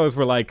 some of those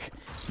were like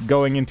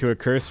going into a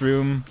curse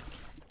room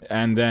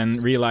and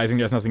then realizing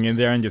there's nothing in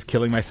there and just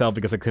killing myself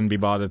because I couldn't be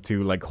bothered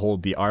to like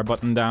hold the R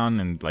button down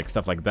and like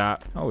stuff like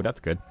that. Oh, that's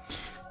good.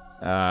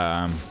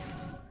 And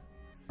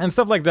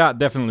stuff like that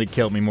definitely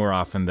killed me more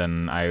often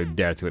than I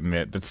dare to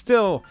admit. But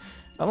still,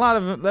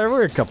 there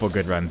were a couple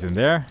good runs in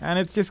there, and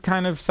it's just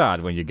kind of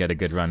sad when you get a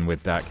good run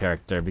with that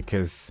character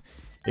because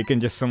it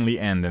can just suddenly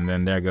end and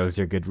then there goes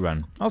your good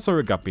run. Also,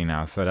 we're Guppy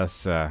now, so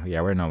that's,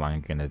 yeah, we're no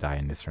longer gonna die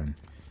in this run.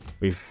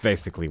 We've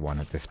basically won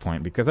at this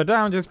point because our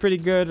damage is pretty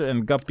good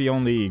and Guppy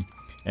only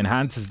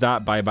enhances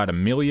that by about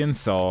 1 million,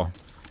 so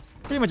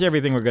pretty much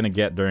everything we're gonna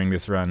get during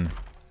this run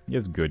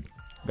is good.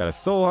 Got a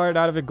soul heart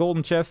out of a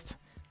golden chest.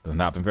 Doesn't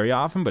happen very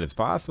often, but it's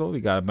possible.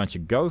 We got a bunch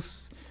of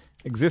ghosts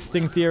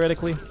existing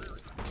theoretically.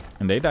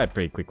 And they died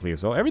pretty quickly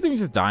as well. Everything's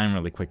just dying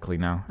really quickly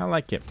now. I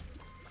like it.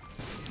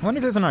 I wonder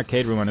if there's an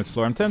arcade room on this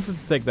floor. I'm tempted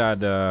to take that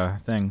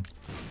thing.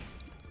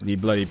 The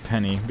bloody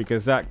penny.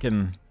 Because that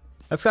can...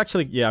 That's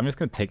actually... Yeah, I'm just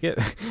going to take it.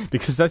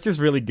 Because that's just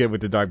really good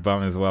with the dark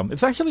bomb as well.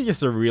 It's actually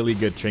just a really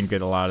good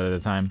trinket a lot of the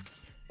time.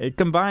 It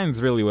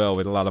combines really well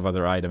with a lot of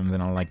other items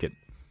and I like it.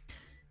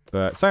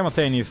 But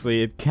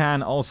simultaneously, it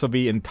can also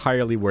be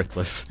entirely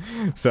worthless.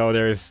 So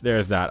there's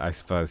that, I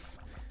suppose.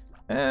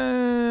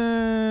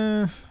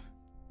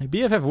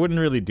 BFF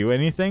wouldn't really do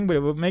anything, but it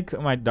would make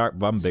my dark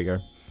bomb bigger.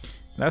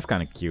 That's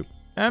kind of cute.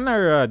 And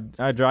our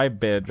dry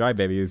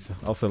baby is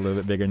also a little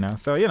bit bigger now.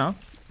 So, you know,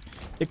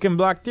 it can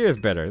block tears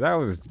better. That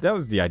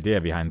was the idea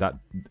behind that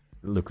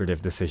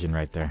lucrative decision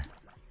right there.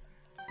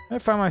 Did I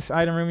find my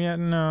item room yet?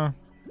 No.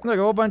 Look,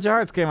 a whole bunch of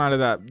hearts came out of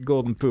that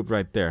golden poop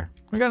right there.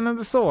 We got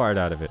another soul heart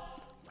out of it.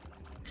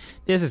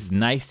 This is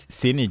nice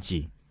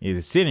synergy.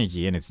 It's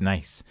synergy and it's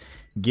nice.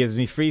 Gives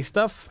me free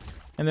stuff,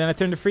 and then I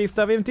turn the free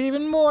stuff into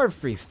even more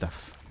free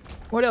stuff.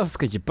 What else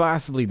could you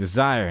possibly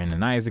desire in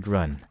an Isaac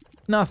run?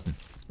 Nothing.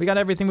 We got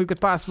everything we could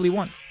possibly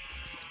want.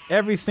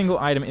 Every single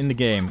item in the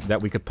game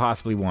that we could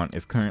possibly want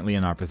is currently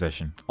in our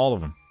possession. All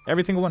of them.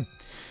 Every single one.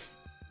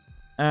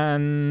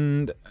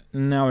 And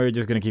now we're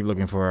just gonna keep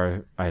looking for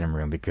our item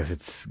room because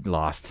it's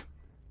lost.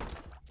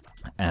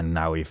 And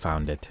now we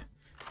found it.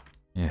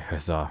 Yeah,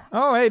 so...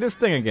 Oh, hey, this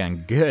thing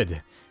again.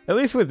 Good. At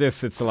least with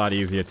this, it's a lot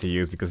easier to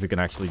use because we can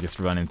actually just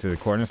run into the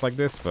corners like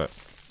this, but...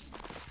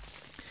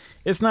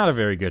 It's not a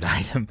very good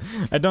item.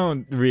 I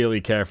don't really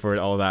care for it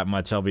all that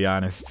much, I'll be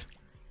honest.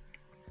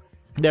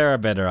 There are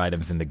better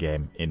items in the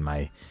game, in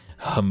my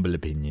humble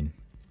opinion.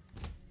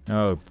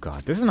 Oh,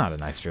 God. This is not a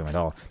nice room at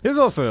all. This is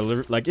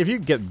also, like, if you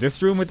get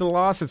this room with the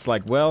loss, it's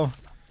like, well,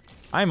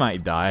 I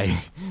might die.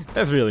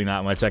 There's really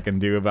not much I can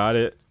do about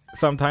it.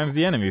 Sometimes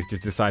the enemies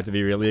just decide to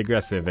be really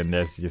aggressive and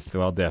there's just,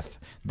 well, death.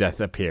 Death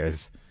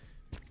appears.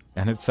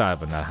 And it's sad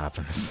when that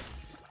happens.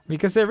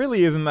 Because there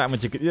really isn't that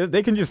much you could...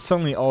 They can just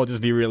suddenly all just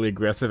be really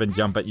aggressive and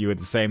jump at you at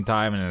the same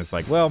time and it's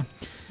like, well,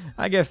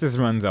 I guess this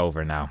run's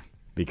over now.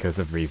 Because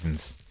of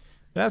reasons.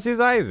 That's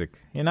just Isaac.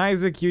 In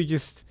Isaac, you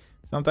just...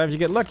 Sometimes you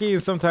get lucky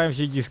and sometimes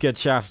you just get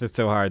shafted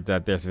so hard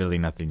that there's really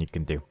nothing you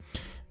can do.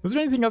 Was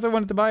there anything else I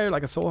wanted to buy?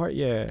 Like a soul heart?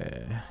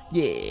 Yeah.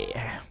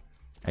 Yeah.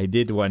 I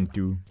did want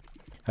to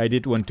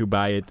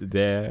buy it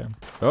there.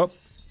 Oh,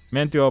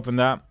 meant to open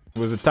that. It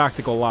was a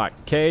tactical lock.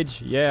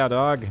 Cage? Yeah,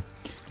 dog.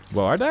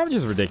 Well, our damage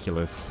is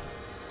ridiculous.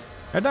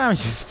 Our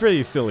damage is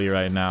pretty silly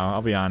right now,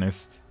 I'll be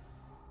honest.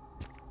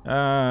 You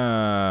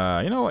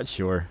know what?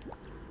 Sure.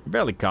 It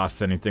barely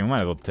costs anything.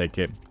 Might as well take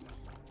it.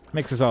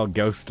 Makes us all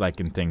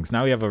ghost-like and things.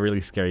 Now we have a really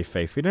scary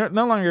face. We're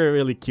no longer a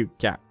really cute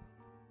cat.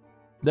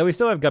 Though we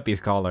still have Guppy's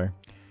collar.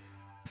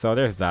 So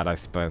there's that, I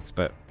suppose.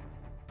 But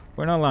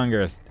we're no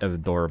longer as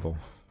adorable.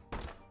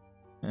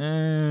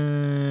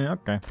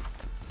 Okay.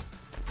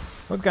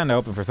 I was kind of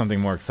hoping for something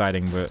more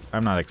exciting, but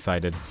I'm not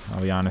excited. I'll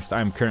be honest.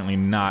 I'm currently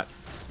not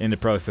in the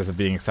process of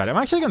being excited.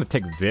 I'm actually going to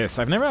take this.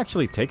 I've never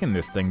actually taken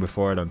this thing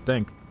before, I don't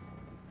think.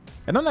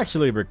 I don't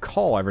actually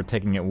recall ever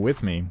taking it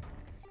with me.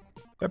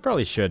 I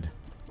probably should.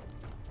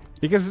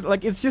 Because,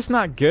 like, it's just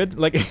not good.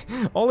 Like,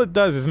 all it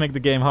does is make the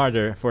game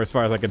harder, for as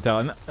far as I can tell.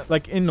 And,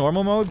 like, in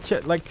normal mode,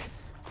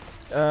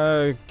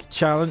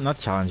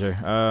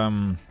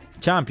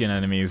 champion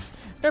enemies,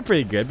 they're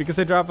pretty good because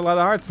they drop a lot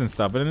of hearts and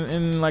stuff. But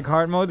in like,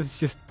 hard mode, it's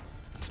just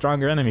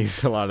stronger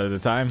enemies a lot of the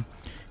time.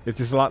 It's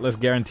just a lot less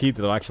guaranteed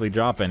that they'll actually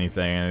drop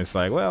anything. And it's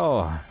like,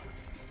 well,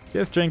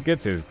 this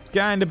trinkets is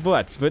kinda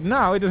butts. But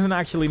now, it doesn't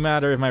actually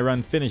matter if my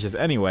run finishes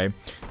anyway.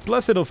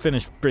 Plus, it'll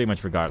finish pretty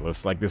much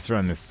regardless. Like, this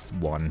run is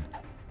won.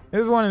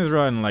 This run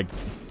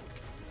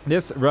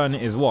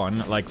is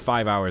won like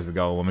 5 hours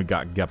ago when we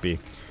got Guppy,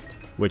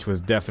 which was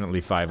definitely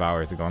 5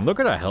 hours ago. And look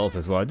at our health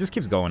as well. It just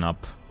keeps going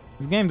up.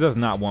 This game does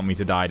not want me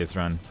to die this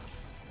run,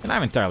 and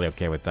I'm entirely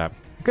okay with that.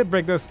 I could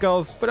break those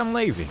skulls, but I'm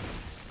lazy.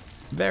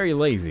 Very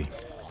lazy.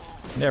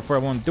 Therefore, I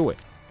won't do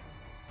it.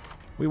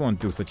 We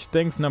won't do such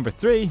things. Number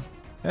 3.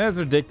 That's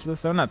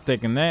ridiculous. I'm not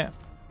taking that.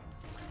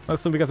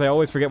 Mostly because I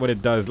always forget what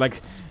it does.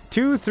 Like,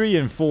 2, 3,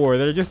 and 4,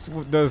 they're just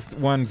those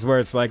ones where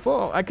it's like,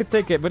 well, I could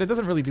take it, but it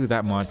doesn't really do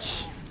that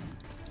much.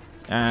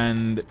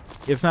 And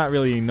it's not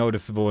really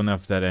noticeable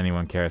enough that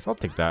anyone cares. I'll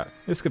take that.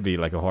 This could be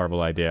like a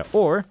horrible idea.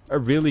 Or a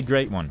really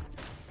great one.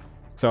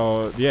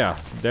 So, yeah,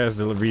 there's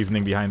the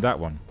reasoning behind that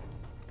one.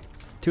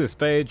 2 of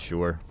spades,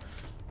 sure.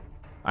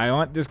 I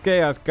want this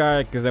chaos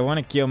card because I want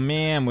to kill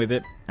man with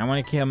it. I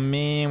want to kill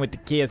man with the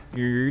chaos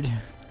card.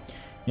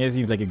 Yeah, it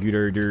seems like a good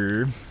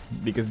order.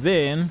 Because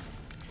then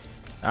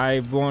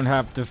I won't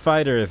have to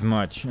fight her as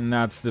much, and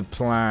that's the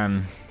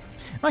plan.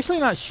 I'm actually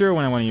not sure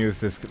when I want to use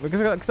this, because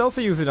I could also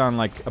use it on,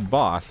 like, a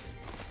boss.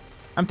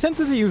 I'm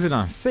tempted to use it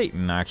on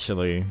Satan,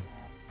 actually.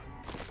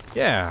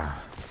 Yeah.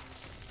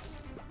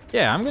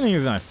 Yeah, I'm going to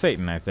use it on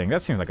Satan, I think.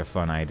 That seems like a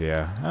fun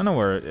idea. I don't know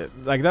where...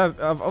 like, that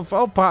of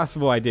all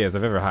possible ideas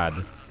I've ever had,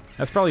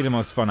 that's probably the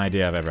most fun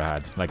idea I've ever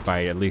had. Like,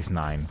 by at least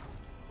 9.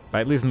 By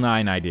at least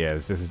 9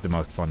 ideas, this is the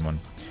most fun one.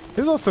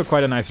 This is also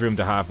quite a nice room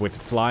to have with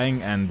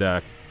flying and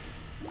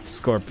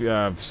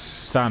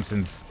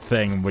Samson's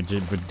thing with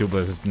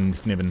Dubas and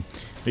Fnibbin.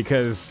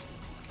 Because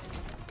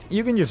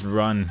you can just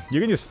run,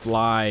 you can just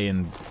fly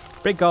and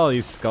break all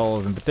these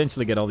skulls and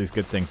potentially get all these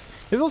good things.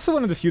 This is also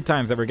one of the few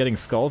times that we're getting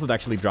skulls that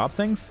actually drop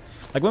things.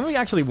 Like when we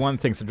actually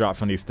want things to drop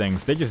from these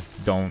things, they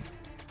just don't.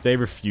 They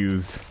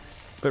refuse.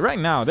 But right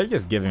now, they're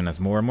just giving us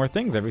more and more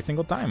things every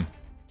single time.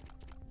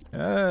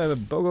 The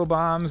BOGO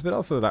bombs, but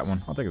also that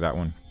one. I'll take that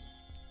one.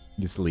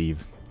 Just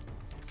leave.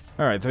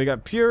 Alright, so we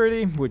got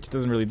Purity, which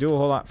doesn't really do a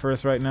whole lot for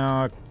us right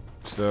now.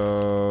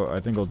 So, I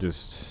think I'll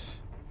just...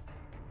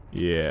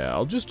 yeah,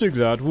 I'll just take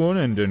that one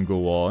and then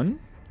go on.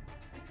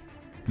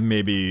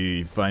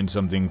 Maybe find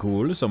something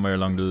cool somewhere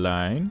along the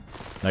line.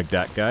 Like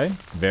that guy.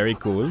 Very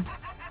cool.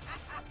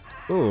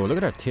 Oh, look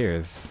at our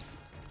tears.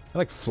 They're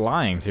like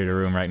flying through the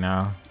room right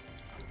now.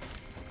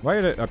 Why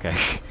are they... okay.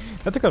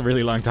 That took a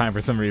really long time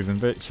for some reason,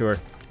 but sure.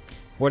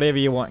 Whatever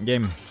you want,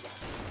 game.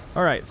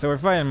 Alright, so we're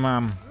fighting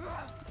Mom.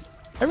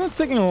 Everyone's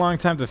taking a long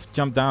time to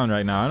jump down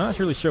right now. I'm not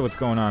really sure what's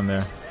going on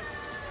there.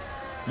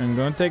 I'm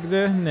going to take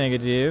the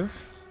negative.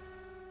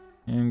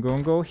 And I'm going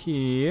to go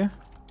here.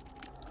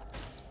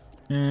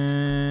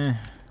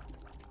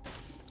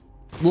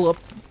 Whoop.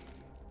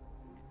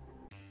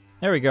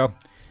 There we go.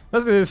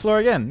 Let's do this floor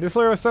again. This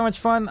floor was so much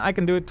fun, I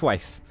can do it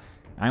twice.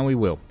 And we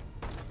will.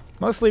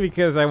 Mostly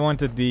because I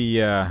wanted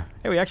the...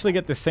 hey, we actually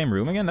get the same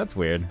room again? That's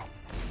weird.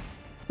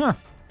 Huh.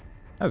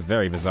 That's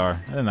very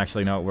bizarre. I didn't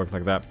actually know it worked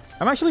like that.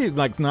 I'm actually,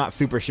 like, not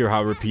super sure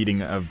how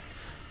repeating a,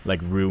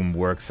 like, room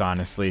works,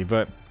 honestly.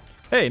 But,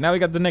 hey, now we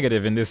got the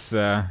negative in this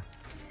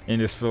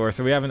floor.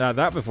 So we haven't had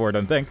that before, I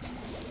don't think.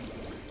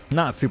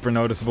 Not super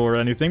noticeable or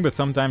anything, but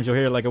sometimes you'll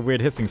hear, like, a weird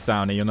hissing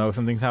sound and you'll know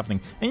something's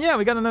happening. And yeah,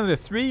 we got another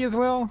 3 as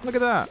well. Look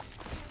at that.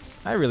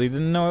 I really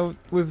didn't know it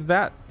was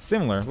that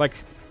similar. Like,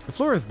 the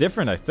floor is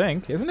different, I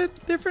think. Isn't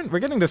it different? We're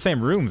getting the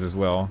same rooms as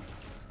well.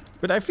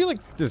 But I feel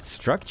like the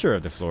structure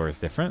of the floor is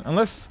different.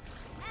 Unless...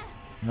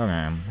 okay,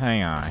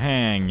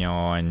 hang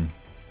on.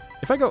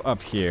 If I go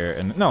up here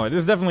and... no, it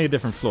is definitely a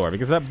different floor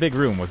because that big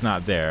room was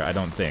not there, I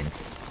don't think.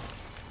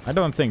 I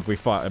don't think we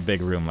fought a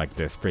big room like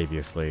this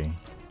previously.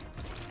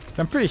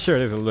 I'm pretty sure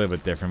it is a little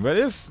bit different, but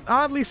it's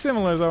oddly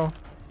similar though.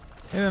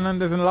 And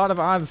there's a lot of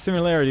odd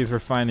similarities we're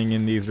finding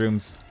in these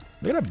rooms.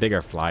 Look at how big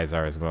our flies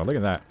are as well. Look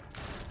at that.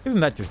 Isn't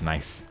that just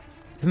nice?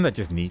 Isn't that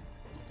just neat?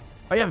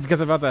 Oh yeah,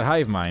 because about that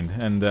hive mind,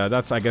 and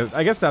that's I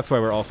guess that's why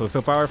we're also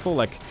so powerful.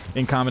 Like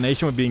in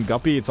combination with being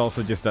guppy, it's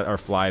also just that our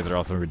flies are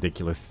also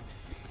ridiculous.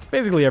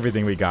 Basically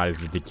everything we got is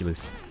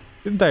ridiculous.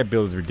 This entire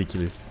build is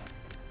ridiculous.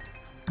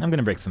 I'm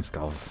gonna break some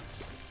skulls.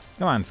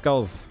 Come on,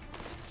 skulls.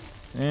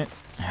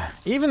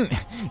 Even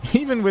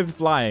with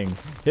flying,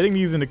 hitting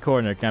these in the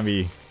corner can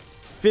be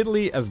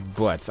fiddly as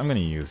butts. I'm gonna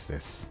use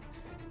this.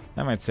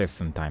 That might save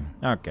some time.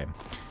 Okay.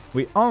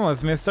 We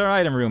almost missed our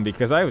item room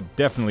because I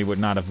definitely would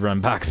not have run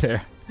back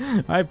there.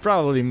 I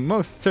probably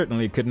most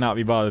certainly could not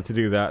be bothered to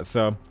do that,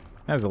 so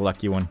that's a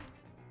lucky one.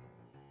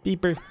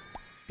 Beeper.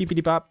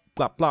 Beepity pop.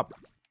 Plop plop.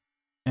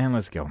 And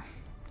let's go.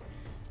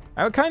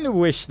 I kind of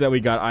wish that we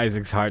got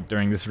Isaac's heart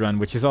during this run,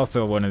 which is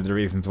also one of the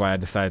reasons why I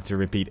decided to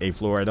repeat a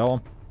floor at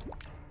all.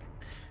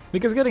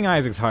 Because getting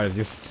Isaac's heart is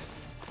just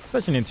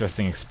such an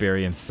interesting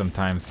experience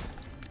sometimes.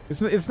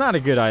 It's not a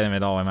good item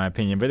at all in my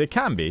opinion, but it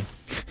can be.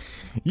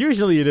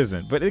 Usually it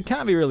isn't, but it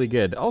can be really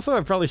good. Also,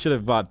 I probably should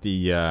have bought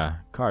the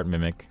card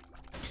mimic.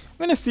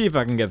 I'm gonna see if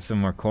I can get some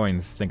more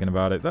coins thinking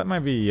about it. That might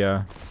be,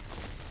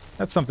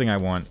 that's something I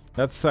want.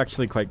 That's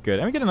actually quite good.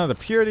 And we get another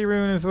purity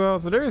rune as well.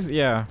 So there's,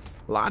 yeah,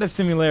 a lot of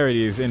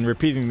similarities in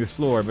repeating this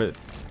floor, but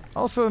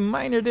also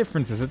minor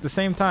differences at the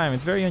same time.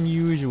 It's very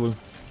unusual.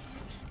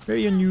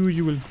 Very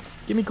unusual.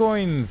 Give me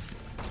coins.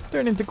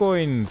 Turn into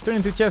coins. Turn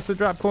into chests that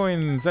drop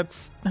coins.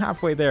 That's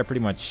halfway there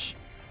pretty much.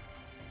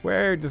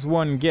 Where does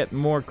one get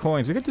more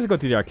coins? We could just go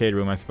to the arcade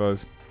room, I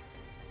suppose.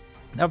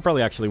 That would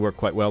probably actually work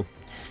quite well.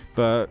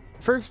 But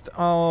first,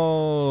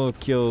 I'll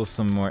kill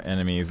some more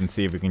enemies and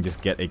see if we can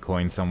just get a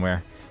coin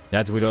somewhere.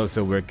 That would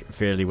also work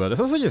fairly well. There's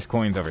also just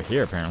coins over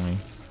here, apparently.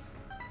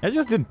 I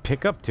just didn't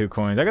pick up 2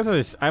 coins. I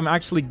guess I'm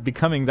actually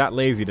becoming that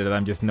lazy that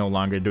I'm just no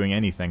longer doing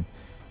anything.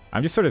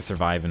 I'm just sort of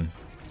surviving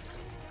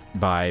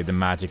by the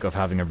magic of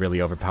having a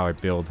really overpowered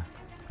build.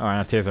 Oh, and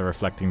our tears are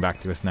reflecting back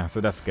to us now, so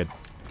that's good.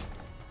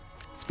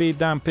 Speed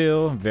down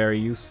pill, very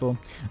useful.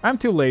 I'm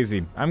too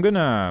lazy. I'm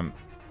gonna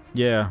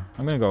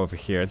go over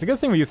here. It's a good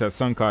thing we used that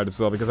sun card as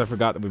well, because I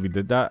forgot that we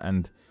did that,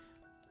 and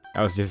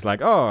I was just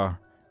like, oh,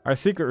 our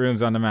secret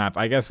room's on the map.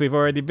 I guess we've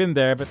already been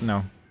there, but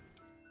no.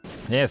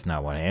 That's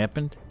not what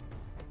happened.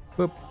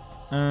 Boop.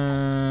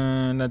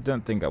 And I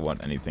don't think I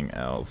want anything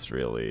else,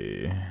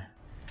 really.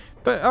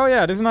 But, oh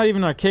yeah, this is not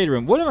even an arcade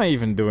room. What am I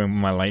even doing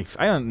with my life?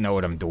 I don't know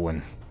what I'm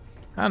doing.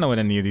 I don't know what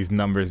any of these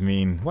numbers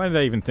mean. Why did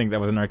I even think that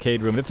was an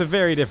arcade room? It's a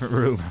very different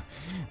room.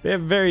 They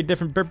have very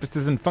different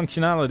purposes and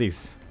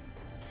functionalities.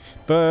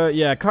 But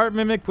yeah, Card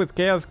Mimic with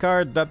Chaos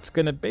Card, that's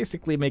gonna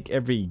basically make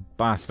every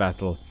boss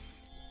battle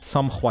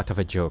somewhat of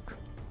a joke.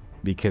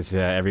 Because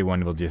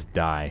everyone will just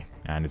die,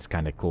 and it's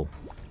kinda cool.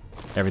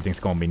 Everything's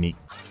gonna be neat.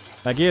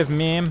 Like, here's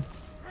ma'am.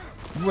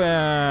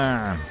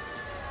 Well,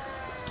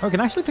 oh, I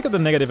can actually pick up the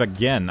negative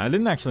again. I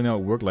didn't actually know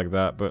it worked like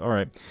that, but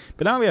alright.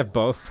 But now we have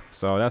both,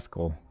 so that's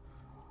cool.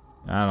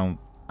 I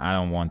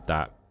don't want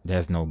that.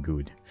 That's no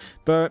good.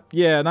 But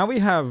yeah, now we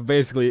have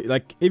basically,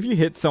 like, if you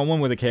hit someone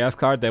with a chaos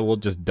card, they will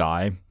just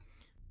die.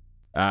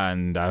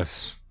 And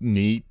that's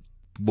neat.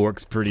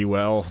 Works pretty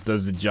well.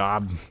 Does the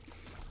job.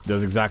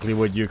 Does exactly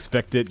what you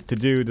expect it to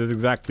do. Does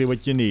exactly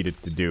what you need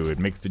it to do. It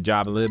makes the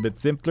job a little bit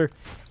simpler.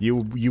 You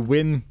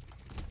win.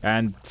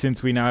 And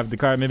since we now have the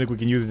card mimic, we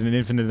can use it an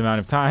infinite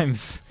amount of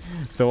times.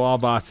 So all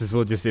bosses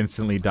will just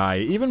instantly die.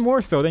 Even more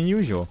so than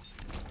usual.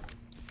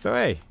 So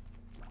hey.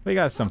 We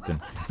got something.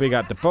 We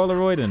got the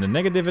Polaroid and the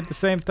negative at the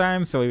same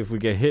time, so if we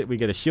get hit, we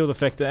get a shield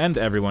effect and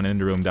everyone in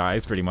the room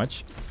dies, pretty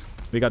much.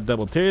 We got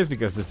double tears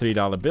because the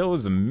 $3 bill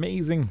is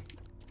amazing.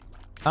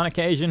 On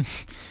occasion,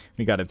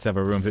 we got it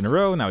several rooms in a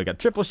row. Now we got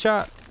triple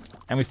shot,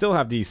 and we still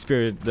have the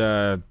spirit of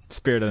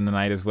the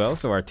night as well,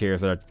 so our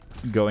tears are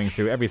going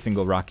through every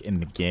single rock in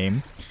the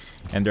game.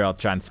 And they're all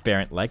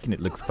transparent-like, and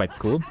it looks quite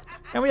cool.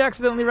 And we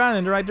accidentally ran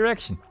in the right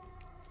direction.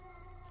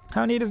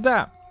 How neat is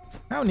that?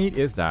 How neat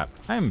is that?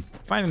 I'm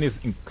finding this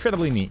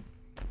incredibly neat.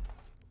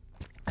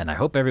 And I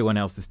hope everyone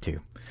else is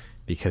too.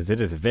 Because it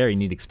is a very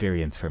neat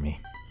experience for me.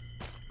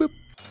 Whoop.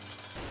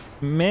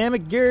 Mama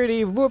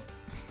Gertie, whoop.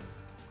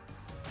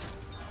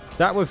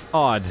 That was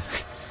odd.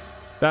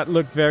 That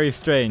looked very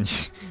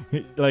strange.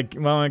 Like,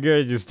 Mama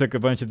Gertie just took a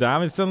bunch of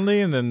damage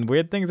suddenly and then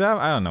weird things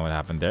happened. I don't know what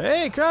happened there.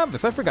 Hey,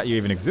 Krampus, I forgot you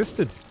even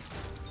existed.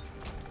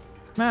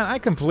 Man, I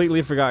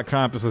completely forgot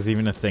Krampus was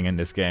even a thing in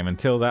this game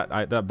until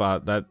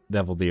that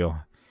devil deal.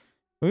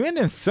 We went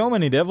in so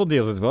many devil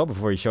deals as well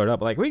before he showed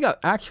up. Like, we got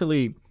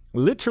actually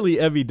literally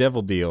every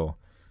devil deal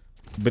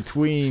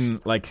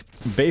between, like,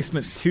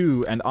 Basement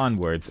 2 and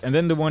onwards. And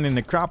then the one in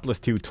Necropolis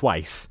 2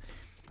 twice.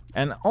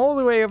 And all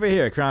the way over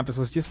here, Krampus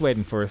was just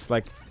waiting for us.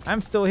 Like,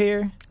 I'm still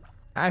here.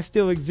 I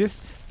still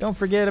exist. Don't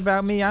forget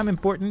about me. I'm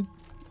important.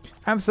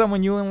 I'm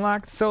someone you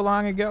unlocked so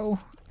long ago.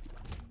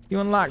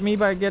 You unlocked me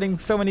by getting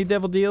so many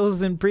devil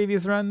deals in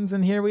previous runs,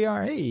 and here we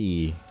are.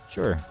 Hey,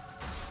 sure.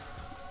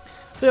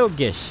 Little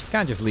Gish,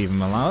 can't just leave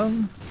him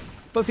alone.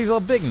 Plus he's all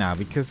big now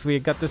because we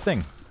got the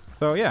thing.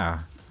 So yeah,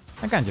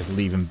 I can't just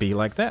leave him be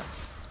like that.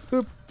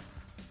 Boop.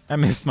 I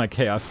missed my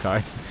chaos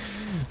card.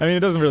 I mean, it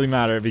doesn't really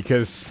matter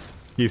because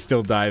he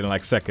still died in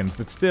like seconds.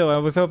 But still, I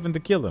was hoping to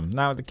kill him.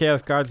 Now the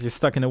chaos card's just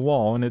stuck in a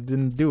wall and it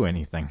didn't do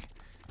anything.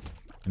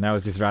 And that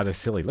was just rather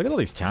silly. Look at all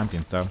these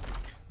champions though.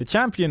 The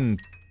champion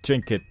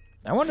trinket,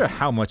 I wonder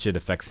how much it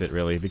affects it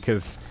really,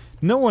 because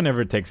no one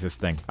ever takes this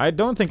thing. I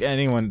don't think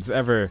anyone's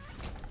ever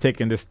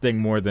taken this thing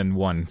more than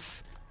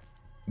once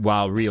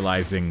while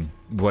realizing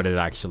what it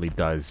actually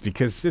does,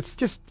 because it's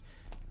just,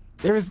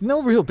 there is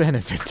no real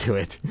benefit to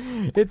it.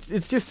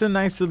 It's just a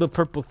nice little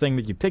purple thing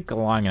that you take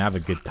along and have a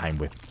good time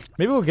with.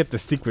 Maybe we'll get the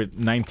secret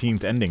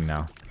 19th ending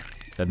now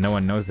that no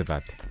one knows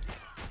about.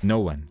 No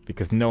one,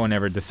 because no one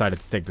ever decided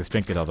to take this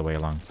trinket all the way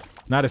along.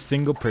 Not a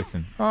single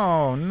person.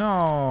 Oh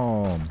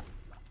no.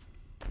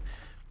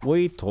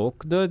 We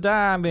took the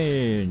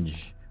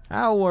damage.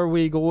 How are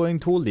we going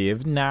to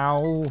live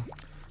now?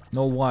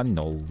 No one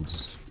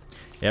knows.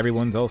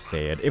 Everyone's all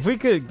sad. If we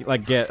could,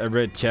 like, get a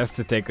red chest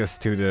to take us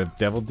to the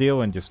devil deal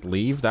and just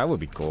leave, that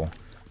would be cool.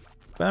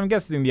 But I'm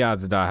guessing the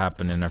odds of that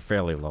happening are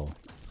fairly low.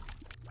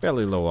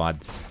 Fairly low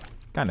odds.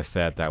 Kind of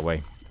sad that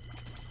way.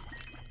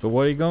 But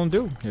what are you gonna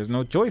do? There's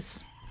no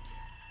choice.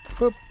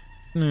 Boop.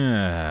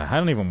 I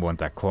don't even want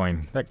that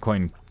coin. That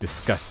coin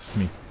disgusts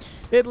me.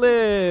 It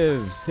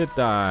lives. It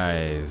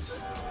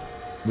dies.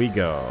 We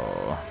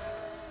go.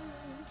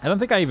 I don't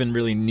think I even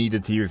really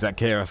needed to use that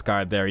chaos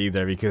card there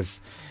either,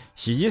 because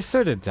she just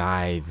sort of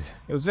died.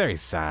 It was very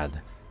sad.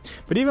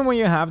 But even when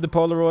you have the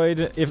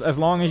Polaroid, as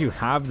long as you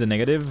have the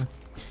negative,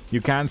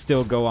 you can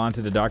still go on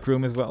to the dark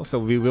room as well. So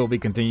we will be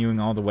continuing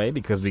all the way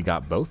because we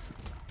got both.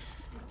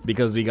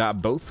 because we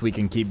got both, we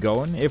can keep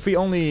going. If we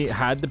only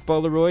had the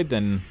Polaroid,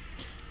 then,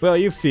 well,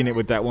 you've seen it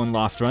with that one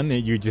lost run.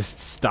 You just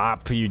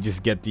stop, you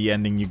just get the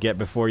ending you get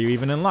before you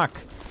even unlock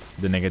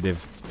the negative,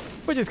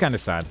 which is kind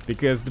of sad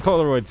because the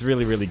Polaroid's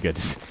really, really good.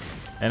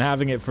 And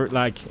having it for,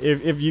 like,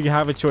 if you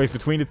have a choice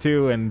between the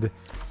two and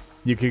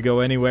you could go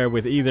anywhere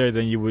with either,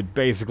 then you would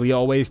basically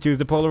always choose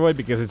the Polaroid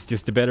because it's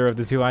just the better of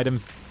the two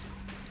items.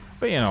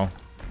 But, you know,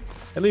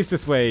 at least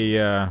this way,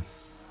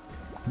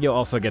 you'll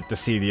also get to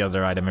see the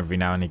other item every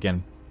now and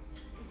again.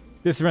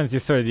 This run's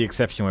just sort of the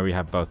exception where we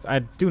have both. I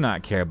do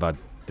not care about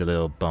the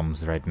little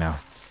bums right now.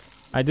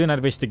 I do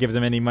not wish to give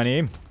them any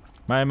money.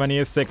 My money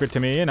is sacred to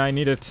me, and I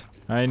need it.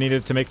 I need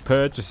it to make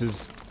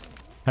purchases.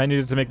 I need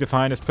it to make the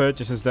finest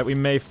purchases that we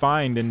may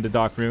find in the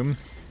dark room.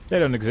 They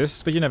don't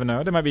exist, but you never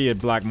know. There might be a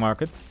black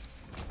market.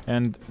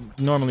 And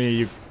normally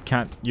you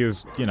can't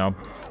use, you know,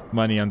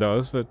 money on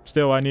those, but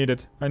still I need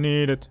it. I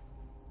need it.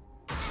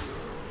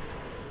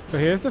 So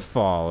here's the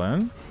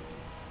Fallen.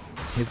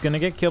 He's gonna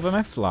get killed by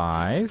my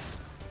flies.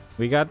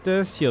 We got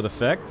the shield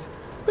effect.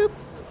 Boop.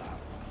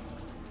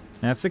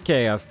 That's the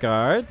Chaos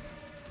card.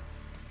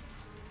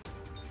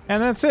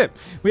 And that's it.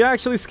 We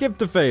actually skipped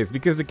the phase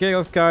because the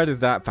Chaos card is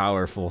that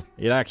powerful.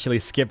 It actually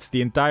skips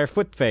the entire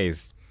foot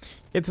phase.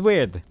 It's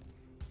weird.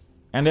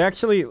 And they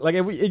actually, like,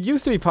 it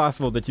used to be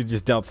possible that you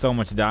just dealt so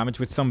much damage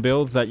with some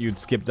builds that you'd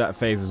skip that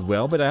phase as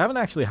well, but I haven't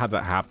actually had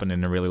that happen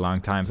in a really long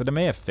time, so they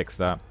may have fixed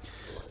that.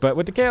 But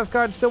with the Chaos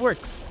card, it still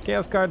works.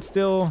 Chaos card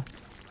still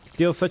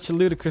deals such a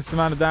ludicrous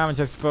amount of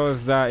damage, I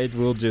suppose, that it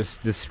will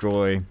just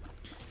destroy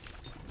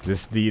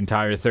the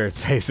entire third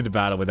phase of the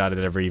battle without it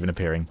ever even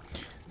appearing.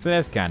 So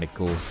that's kind of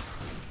cool.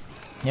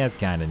 Yeah, it's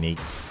kind of neat.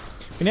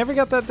 We never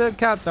got that dead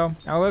cat, though.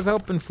 I was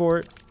hoping for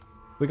it.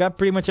 We got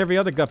pretty much every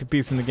other guppy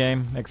piece in the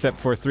game, except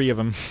for 3 of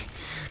them.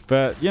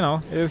 But, you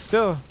know, it's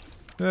still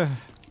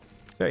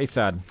very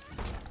sad.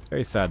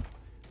 Very sad.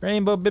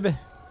 Rainbow baby.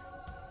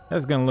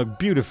 That's gonna look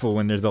beautiful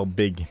when there's all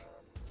big.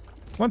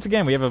 Once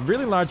again, we have a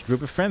really large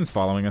group of friends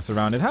following us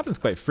around. It happens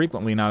quite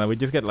frequently now that we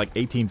just get like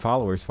 18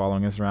 followers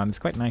following us around. It's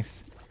quite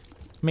nice.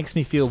 Makes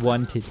me feel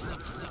wanted.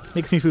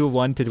 Makes me feel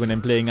wanted when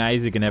I'm playing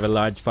Isaac and have a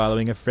large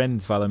following of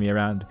friends follow me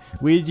around.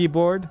 Ouija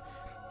board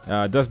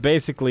does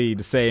basically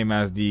the same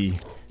as the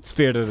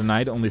Spirit of the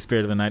Night, only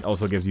Spirit of the Night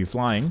also gives you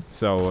flying,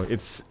 so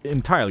it's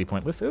entirely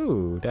pointless.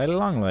 Ooh, Daddy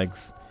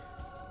Longlegs.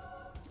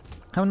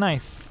 How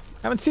nice.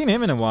 Haven't seen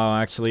him in a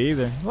while, actually,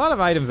 either. A lot of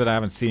items that I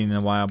haven't seen in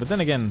a while, but then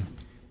again,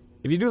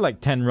 if you do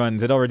like 10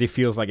 runs, it already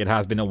feels like it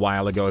has been a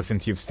while ago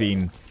since you've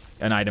seen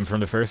an item from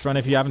the first run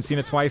if you haven't seen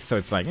it twice, so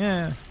it's like,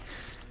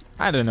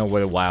 I don't know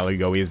what a while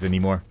ago is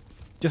anymore.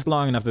 Just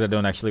long enough that I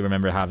don't actually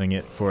remember having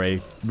it for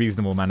a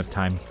reasonable amount of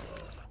time.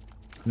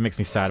 It makes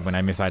me sad when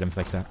I miss items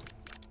like that.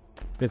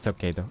 It's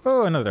okay though.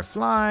 Oh, another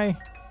fly.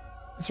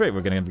 That's right,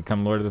 we're gonna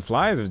become Lord of the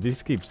Flies if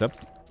this keeps up.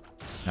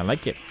 I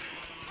like it.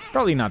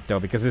 Probably not though,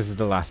 because this is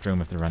the last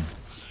room of the run.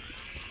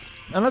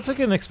 Unless we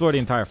can explore the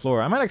entire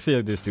floor. I might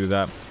actually just do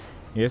that.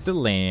 Here's the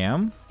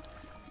lamb.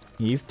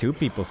 He's 2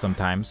 people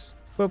sometimes.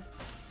 Whoop.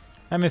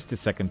 I missed the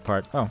second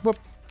part. Oh, whoop.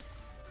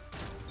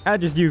 I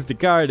just used the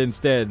card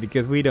instead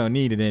because we don't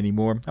need it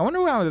anymore. I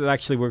wonder how it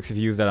actually works if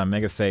you use that on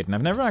Mega Satan.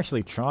 I've never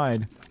actually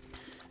tried.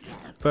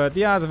 But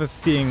the odds of us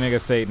seeing Mega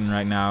Satan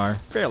right now are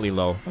fairly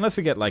low. Unless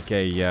we get like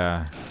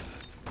a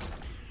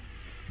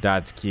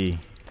Dad's Key.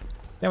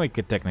 Then we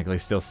could technically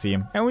still see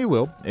him. And we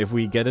will if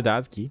we get a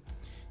Dad's Key.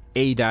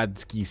 A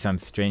Dad's Key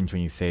sounds strange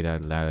when you say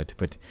that loud.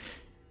 But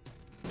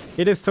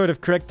it is sort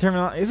of correct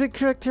terminology. Is it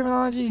correct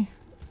terminology?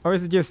 Or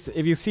is it just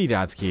if you see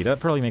Dad's Key? That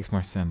probably makes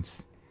more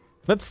sense.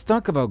 Let's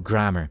talk about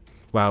grammar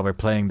while we're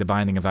playing The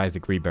Binding of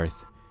Isaac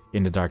Rebirth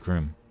in the dark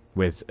room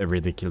with a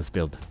ridiculous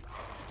build.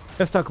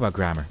 Let's talk about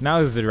grammar. Now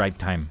is the right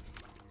time.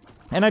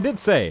 And I did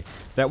say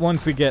that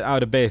once we get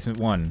out of basement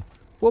 1,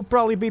 we'll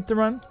probably beat the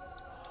run.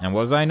 And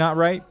was I not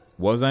right?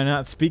 Was I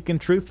not speaking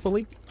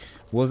truthfully?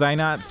 Was I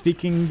not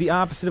speaking the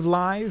opposite of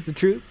lies, the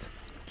truth?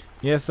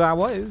 Yes, I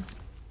was.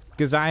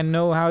 Because I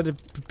know how to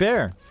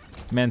prepare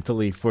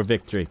mentally for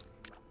victory.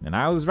 And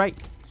I was right.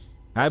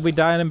 Had we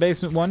died in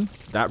basement 1,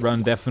 that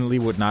run definitely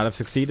would not have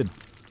succeeded.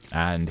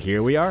 And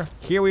here we are.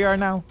 Here we are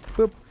now.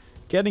 Boop.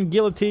 Getting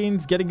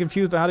guillotines, getting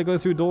confused about how to go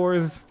through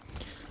doors.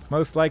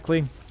 Most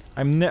likely.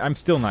 I'm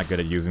still not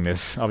good at using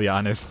this, I'll be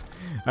honest.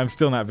 I'm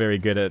still not very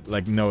good at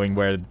like knowing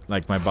where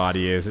like my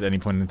body is at any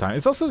point in time.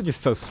 It's also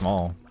just so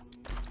small.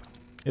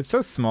 It's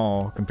so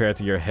small compared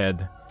to your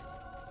head.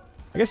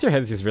 I guess your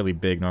head's just really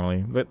big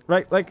normally. But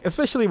right, like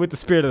especially with the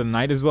Spirit of the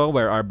Night as well,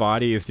 where our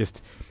body is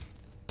just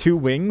 2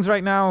 wings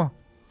right now.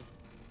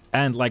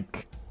 And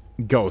like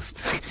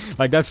ghost.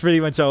 Like that's pretty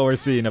much all we're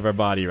seeing of our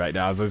body right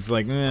now. So it's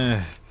like,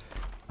 I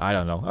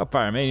don't know. Oh,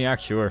 Pyromaniac,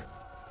 sure.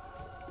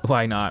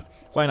 Why not?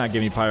 Why not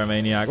give me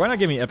Pyromaniac? Why not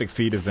give me Epic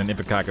Fetus and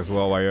Ipecac as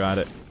well while you're at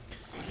it?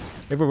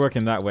 If we're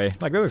working that way.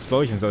 Like those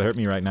explosions that hurt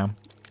me right now.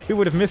 We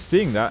would have missed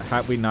seeing that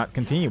had we not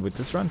continued with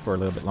this run for a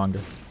little bit longer.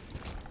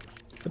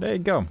 So there you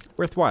go.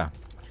 Worthwhile.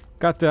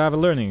 Got to have a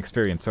learning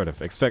experience, sort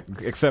of.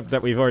 Except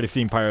that we've already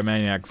seen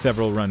Pyromaniac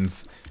several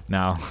runs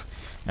now.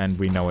 And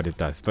we know what it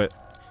does. But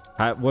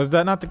Was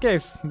that not the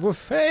case?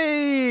 Woof,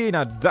 hey!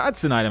 Now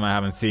that's an item I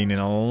haven't seen in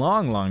a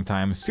long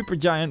time. Super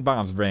Giant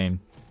Bob's Brain.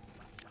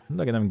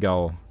 Look at them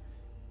go.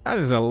 That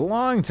is a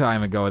long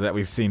time ago that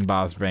we've seen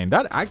Bob's Brain.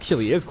 That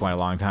actually is quite a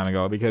long time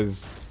ago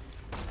because...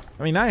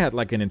 I mean, I had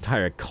like an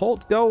entire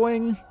cult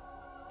going.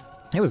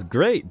 It was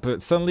great,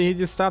 but suddenly he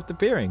just stopped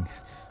appearing.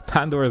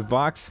 Pandora's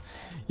Box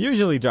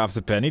usually drops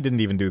a penny. Didn't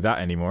even do that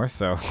anymore,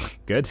 so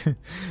good.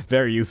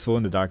 Very useful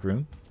in the dark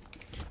room.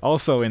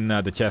 Also in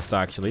the chest,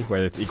 actually,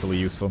 where it's equally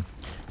useful.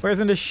 Whereas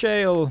in the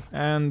shale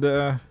and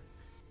the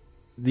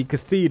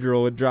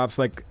cathedral, it drops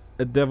like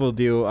a devil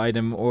deal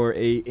item or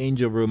a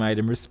angel room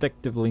item,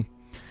 respectively.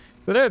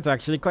 So there it's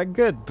actually quite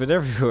good, but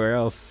everywhere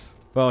else,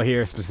 well,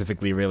 here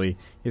specifically, really,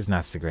 is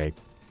not so great.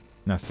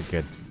 Not so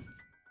good.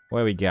 What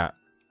do we got?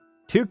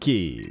 2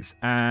 keys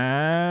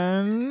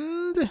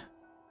and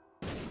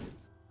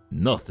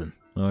nothing.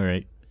 All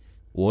right.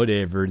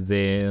 Whatever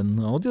then.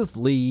 I'll just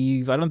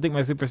leave. I don't think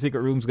my super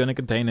secret room's gonna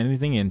contain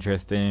anything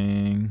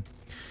interesting.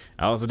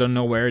 I also don't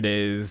know where it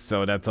is,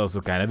 so that's also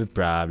kind of a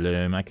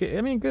problem. I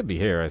mean, it could be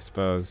here, I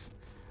suppose.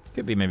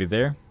 Could be maybe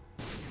there.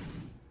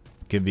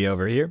 Could be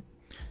over here.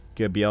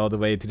 Could be all the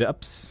way to the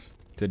ups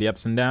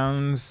and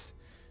downs,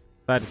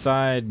 side to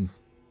side.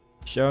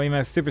 Show me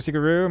my super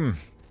secret room.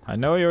 I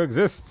know you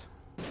exist.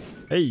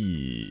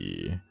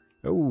 Hey.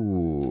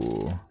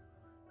 Oh.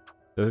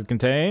 Does it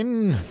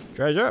contain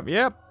treasure?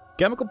 Yep.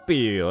 Chemical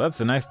peel. That's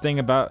the nice thing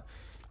about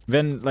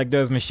like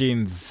those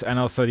machines, and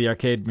also the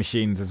arcade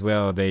machines as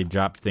well. They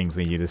drop things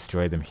when you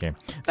destroy them here.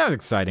 That was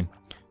exciting.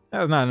 That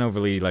was not an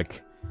overly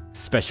like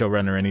special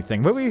run or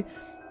anything, but we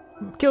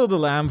killed a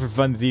lamb for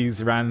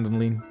funsies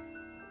randomly.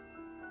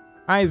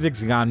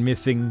 Isaac's gone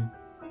missing.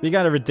 We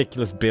got a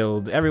ridiculous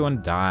build.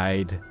 Everyone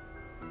died.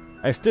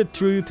 I stood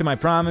true to my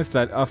promise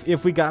that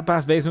if we got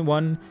past basement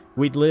 1,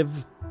 we'd live.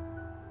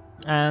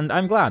 And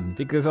I'm glad,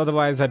 because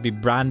otherwise I'd be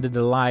branded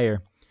a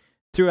liar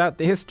throughout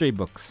the history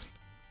books.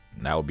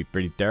 That would be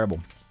pretty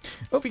terrible.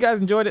 Hope you guys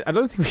enjoyed it. I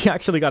don't think we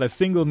actually got a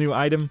single new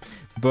item,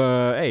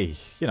 but hey,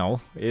 you know,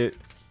 it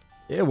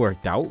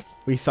worked out.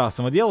 We saw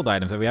some of the old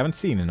items that we haven't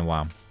seen in a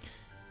while.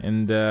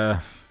 And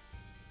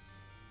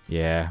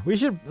yeah, we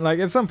should, like,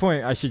 at some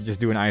point I should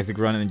just do an Isaac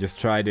run and just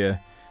try to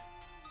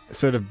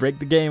sort of break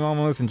the game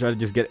almost and try to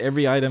just get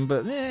every item,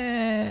 but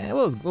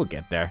we'll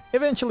get there.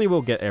 Eventually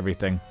we'll get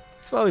everything.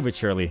 Slowly but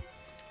surely.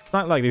 It's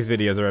not like these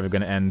videos are ever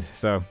going to end,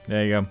 so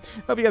there you go.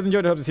 Hope you guys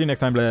enjoyed it. Hope to see you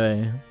next time.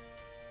 Bye.